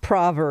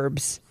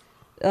Proverbs.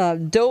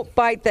 Don't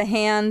bite the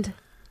hand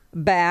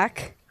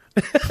back.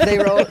 They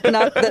wrote,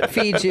 not that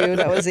feeds you.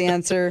 That was the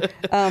answer.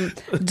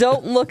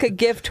 Don't look a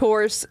gift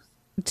horse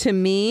to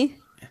me.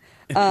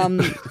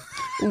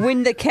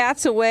 When the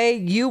cat's away,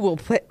 you will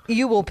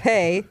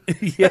pay.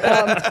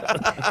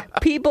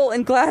 People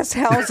in glass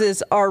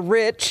houses are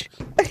rich.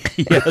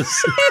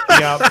 Yes.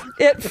 Yep.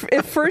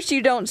 If first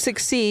you don't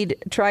succeed,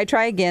 try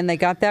again. They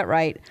got that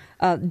right.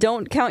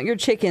 Don't count your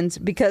chickens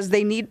because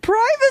they need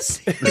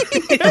privacy.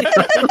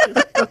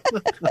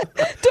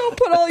 Don't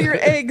put all your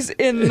eggs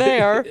in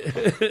there.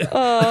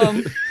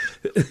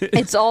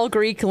 It's all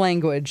Greek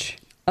language.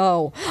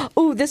 Oh,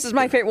 this is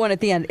my favorite one at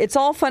the end. It's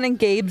all fun and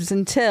games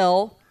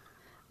until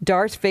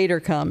Darth Vader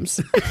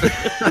comes.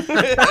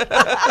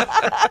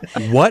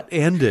 What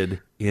ended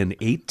in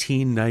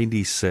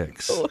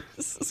 1896?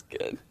 This is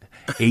good.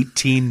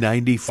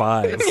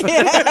 1895.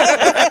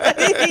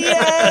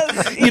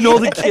 Yes. You know,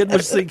 the kid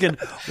was thinking,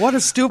 what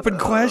a stupid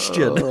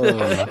question.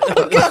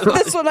 Oh, God,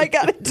 this one I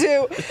got to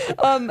do.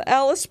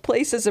 Alice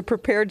places a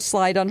prepared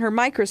slide on her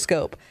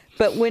microscope,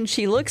 but when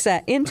she looks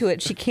into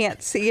it, she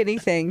can't see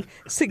anything.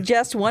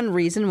 Suggest one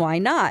reason why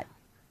not.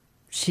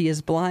 She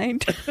is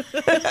blind. And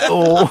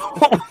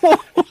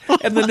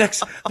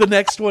the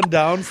next one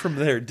down from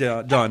there,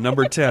 Don,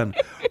 number 10.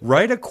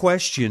 Write a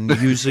question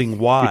using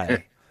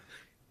why.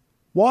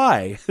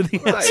 Why? The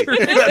answer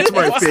That's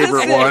my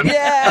favorite one.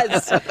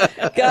 Yes.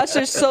 Gosh,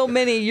 there's so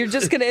many. You're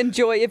just going to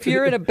enjoy. If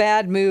you're in a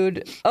bad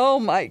mood, oh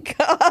my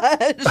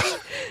gosh.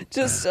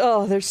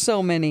 There's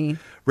so many.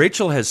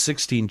 Rachel has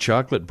 16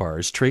 chocolate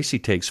bars. Tracy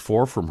takes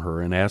 4 from her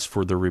and asks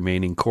for the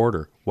remaining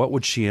quarter. What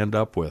would she end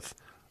up with?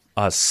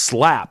 A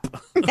slap.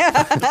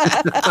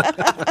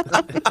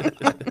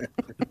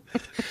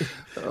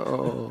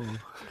 Oh,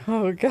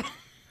 God.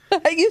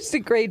 I used to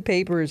grade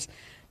papers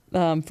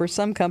for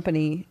some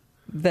company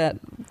that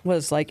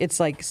was it's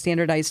like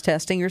standardized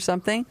testing or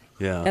something.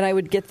 Yeah. And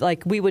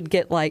we would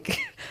get like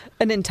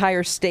an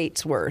entire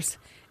state's worth.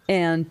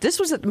 And this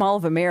was at Mall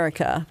of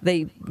America.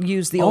 They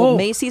used the old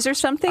Macy's or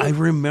something. I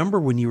remember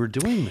when you were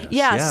doing this.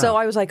 Yeah, so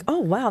I was like, oh,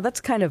 wow,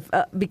 that's kind of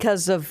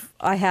because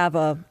I have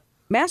a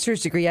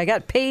master's degree, I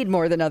got paid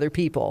more than other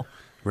people.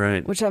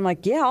 Right. Which I'm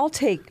like, yeah, I'll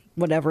take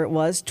whatever it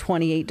was,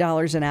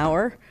 $28 an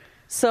hour.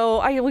 So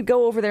I would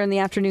go over there in the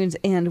afternoons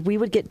and we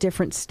would get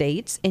different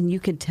states and you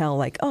could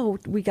tell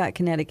we got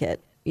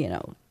Connecticut,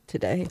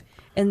 today.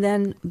 And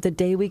then the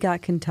day we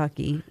got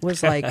Kentucky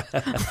was like,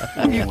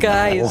 you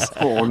guys.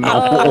 Oh,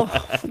 no.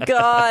 Oh,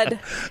 God.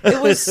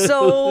 It was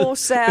so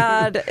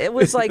sad. It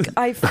was like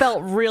I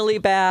felt really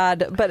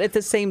bad. But at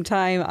the same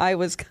time, I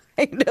was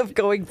kind of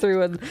going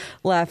through and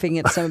laughing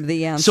at some of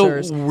the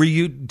answers. So were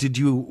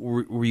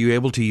you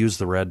able to use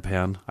the red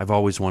pen? I've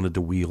always wanted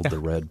to wield the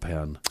red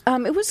pen.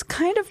 It was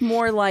kind of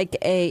more like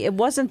it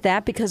wasn't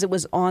that because it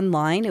was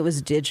online. It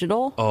was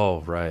digital.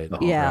 Oh, right.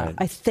 Yeah, right.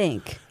 I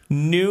think.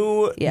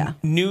 New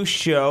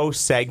show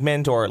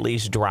segment, or at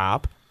least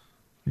drop,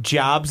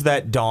 jobs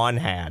that Dawn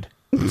had.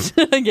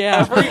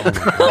 Yeah.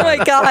 Oh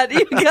my God,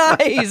 you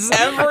guys!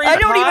 I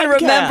don't even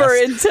remember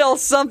until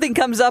something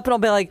comes up, and I'll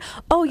be like,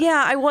 "Oh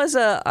yeah, I was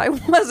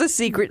a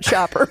secret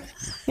shopper."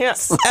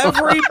 Yes,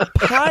 every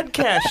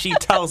podcast she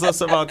tells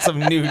us about some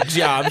new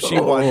job she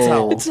once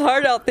held. It's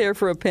hard out there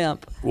for a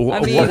pimp.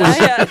 Pimping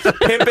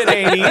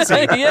ain't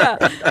easy. Yeah.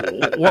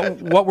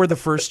 What were the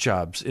first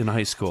jobs in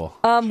high school?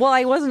 Well,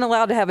 I wasn't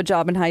allowed to have a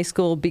job in high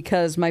school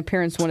because my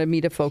parents wanted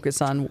me to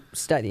focus on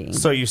studying.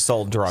 So you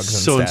sold drugs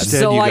So instead.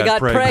 So you I got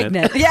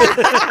pregnant. Yeah.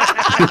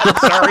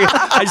 Sorry,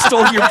 I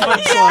stole your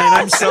punchline.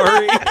 I'm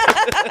sorry.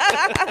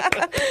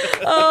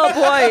 Oh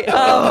boy,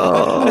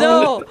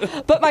 no!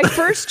 But my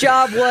first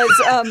job was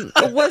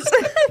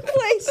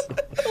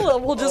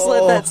we'll just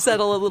let that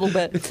settle a little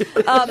bit.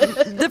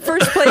 The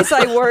first place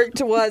I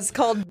worked was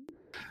called,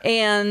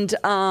 and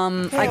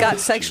I got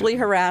sexually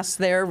harassed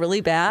there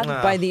really bad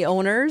by the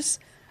owners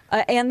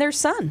and their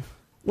son.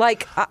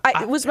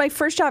 It was my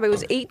first job. I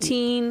was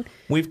 18.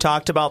 We've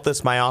talked about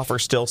this. My offer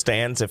still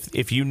stands.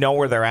 If you know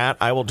where they're at,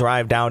 I will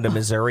drive down to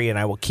Missouri and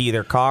I will key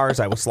their cars.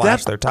 I will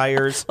slash their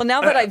tires. Well,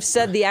 now that I've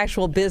said the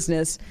actual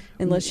business,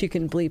 unless you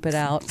can bleep it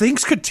out.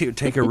 Things could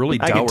take a really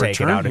I dour can take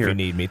turn it out here. if you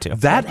need me to.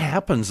 That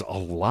happens a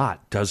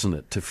lot, doesn't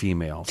it, to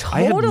females?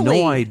 I had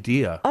Totally. no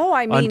idea. Oh,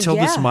 I mean, until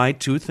this yeah. My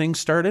Too thing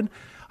started.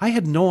 I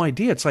had no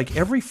idea. It's like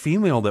every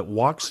female that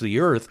walks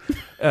the earth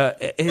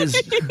has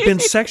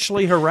been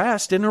sexually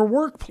harassed in her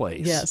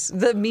workplace. Yes,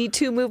 the Me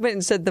Too movement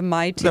instead of the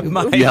My Too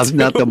movement. Yeah,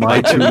 not the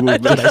My Too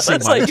movement. Did I say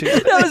It's My like, Too?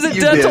 that was a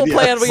You dental did,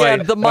 plan yes. we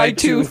had, the My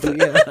Tooth.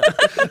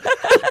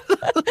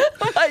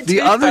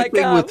 The other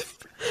thing with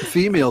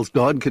females,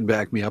 Dawn can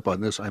back me up on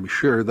this, I'm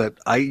sure, that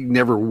I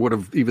never would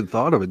have even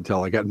thought of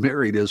until I got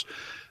married is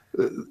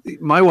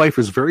my wife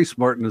is very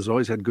smart and has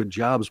always had good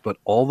jobs, but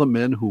all the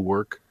men who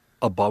work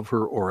above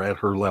her or at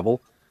her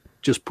level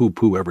just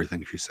poo-poo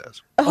everything she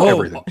says.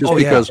 Everything. Just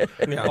because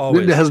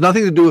it has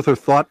nothing to do with her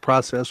thought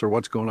process or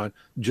what's going on,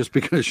 just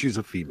because she's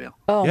a female.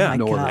 Oh, Yeah, my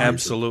no God. other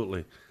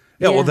absolutely.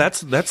 Yeah, well,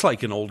 that's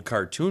like an old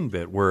cartoon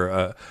bit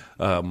where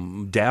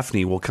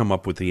Daphne will come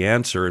up with the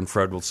answer and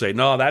Fred will say,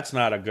 "No, that's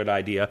not a good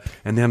idea,"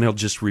 and then he'll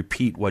just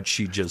repeat what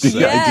she just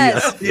said.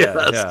 Yes.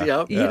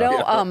 Yep. You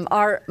know,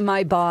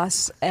 my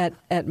boss at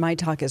My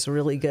Talk is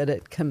really good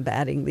at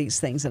combating these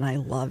things, and I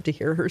love to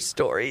hear her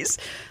stories.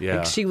 Yeah.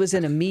 Like she was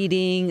in a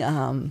meeting,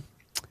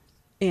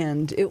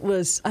 and it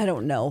was, I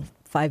don't know,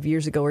 5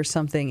 years ago or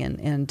something,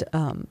 and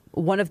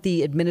one of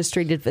the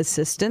administrative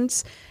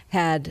assistants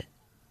had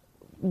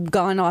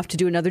gone off to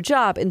do another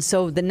job, and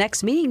so the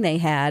next meeting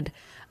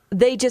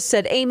they just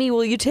said, "Amy,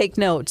 will you take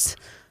notes?"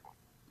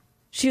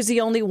 She was the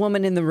only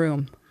woman in the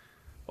room.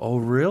 Oh,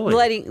 really?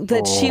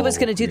 She was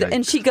going to do that.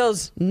 And she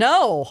goes,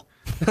 "No."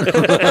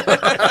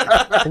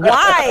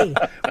 Why?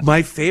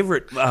 My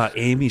favorite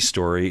Amy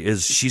story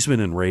is she's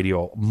been in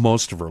radio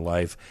most of her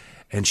life,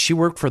 and she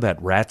worked for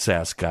that rat's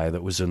ass guy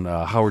that was in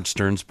Howard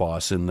Stern's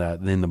boss in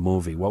the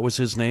movie. What was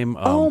his name?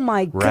 Oh,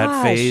 my gosh.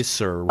 Rat face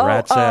or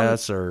rat's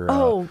ass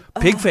or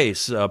pig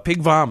face,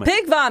 pig vomit.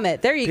 Pig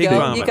vomit. There you Pig go.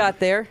 vomit. You got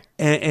there.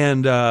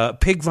 And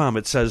Pig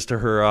vomit says to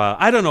her,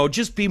 "I don't know,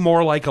 just be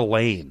more like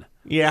Elaine."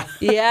 Yeah.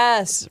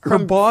 Yes. Her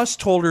boss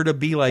told her to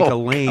be like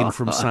Elaine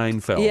from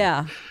Seinfeld.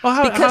 Yeah. Well,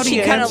 how because do she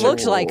you kind of answer?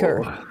 looks like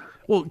her.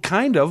 Well,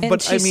 kind of, And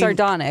but she's I mean,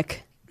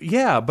 sardonic.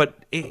 yeah,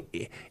 but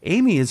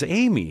Amy is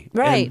Amy,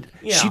 Right.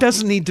 And she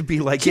doesn't need to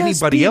be like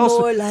Just anybody be else.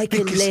 more like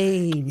because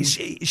Elaine.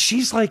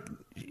 She's like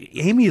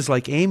Amy is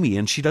like Amy,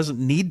 and she doesn't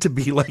need to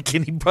be like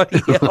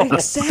anybody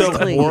else.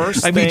 Exactly. The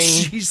worst I mean, thing,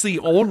 she's the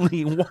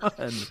only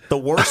one. the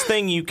worst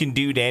thing you can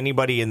do to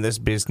anybody in this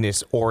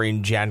business or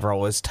in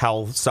general is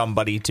tell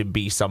somebody to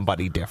be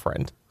somebody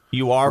different.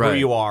 You are who Right.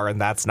 you are,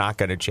 and that's not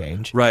going to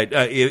change. Right.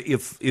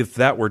 If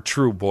that were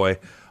true, boy,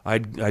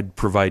 I'd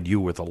provide you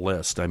with a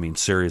list. I mean,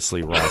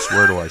 seriously, Ross,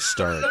 where do I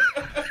start?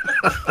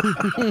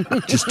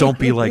 Just don't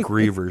be like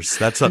Reavers.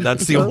 That's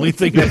the only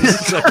thing I've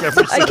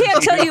ever said. I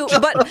can't tell you,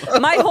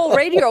 but my whole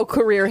radio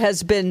career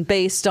has been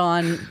based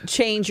on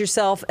change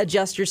yourself,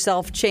 adjust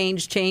yourself,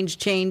 change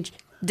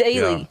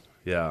daily.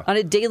 Yeah. On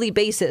a daily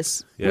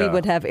basis, we Yeah.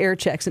 would have air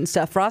checks and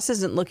stuff. Ross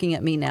isn't looking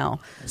at me now.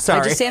 Sorry.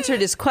 I just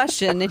answered his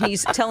question, and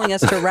he's telling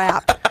us to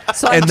rap.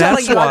 So I'm And telling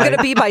that's you, I'm why- going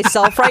to be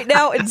myself right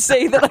now and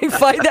say that I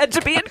find that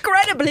to be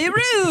incredibly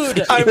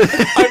rude.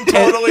 I'm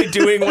totally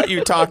doing what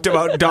you talked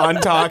about. Dawn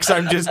talks.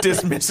 I'm just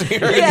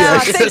dismissing her. Yeah,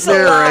 Sit thanks a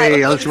there. lot.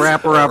 Hey, let's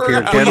wrap her up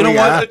here. Well, Can you know we?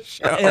 what?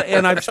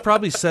 And I've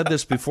probably said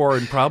this before,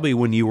 and probably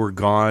when you were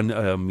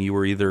gone, you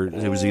were it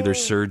was either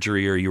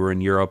surgery or you were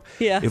in Europe.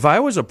 Yeah. If I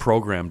was a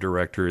program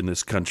director in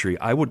this country,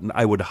 I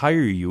would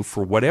hire you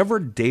for whatever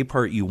day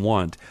part you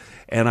want,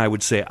 and I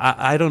would say,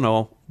 I don't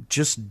know,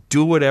 just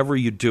do whatever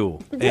you do.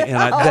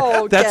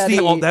 And that's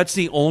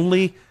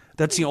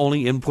the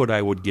only input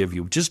I would give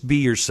you. Just be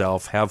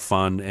yourself, have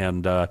fun,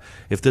 and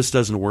if this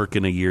doesn't work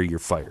in a year, you're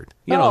fired.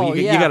 You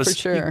gotta for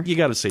sure. you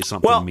got to say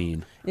something Well,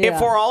 mean. Yeah.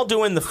 if we're all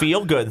doing the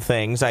feel good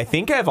things, I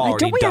think I've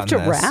already don't we done have to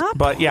this. wrap?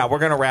 But yeah, we're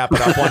gonna wrap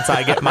it up once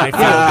I get my feel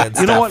good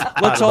You know stuff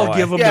what? Let's out of all the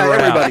give way. them Yeah, the wrap.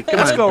 everybody, come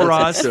Let's on. go, Let's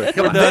Ross. do it.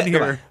 Come We're on. done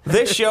here.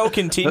 This show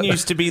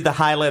continues to be the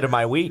highlight of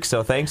my week,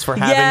 so thanks for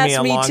having Yes,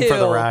 me me along for the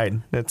too.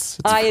 ride. It's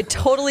I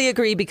totally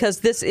agree because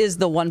this is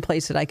the one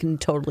place that I can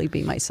totally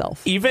be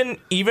myself. even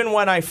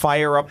when I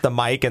fire up the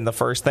mic and the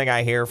first thing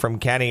I hear from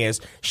Kenny is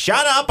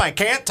 "Shut up! I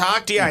can't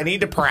talk to you. I need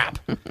to prep,"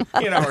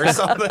 or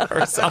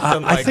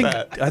something like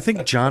that. I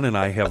think John and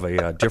I have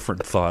a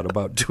different thought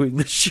about doing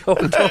this show.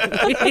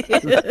 Don't we?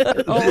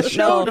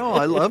 Oh, No,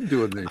 I love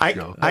doing this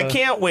show. I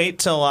can't wait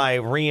till I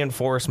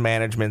reinforce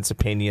management's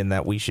opinion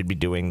that we should be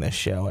doing this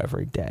show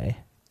every day.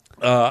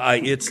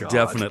 It's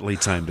definitely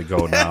time to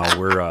go now.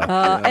 We're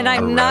and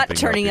I'm we're not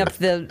wrapping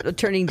up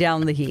turning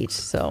down the heat,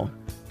 so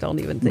don't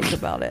even think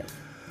about it.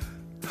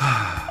 here.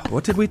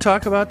 What did we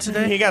talk about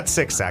today? You got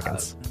 6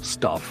 seconds.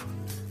 Stuff.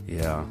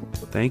 Yeah.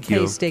 Thank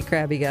you. Hey, stay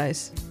crabby,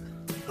 guys.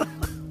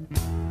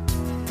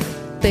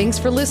 Thanks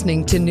for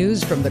listening to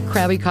News from the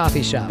Krabby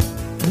Coffee Shop.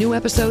 New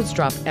episodes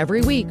drop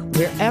every week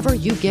wherever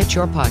you get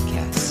your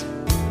podcasts.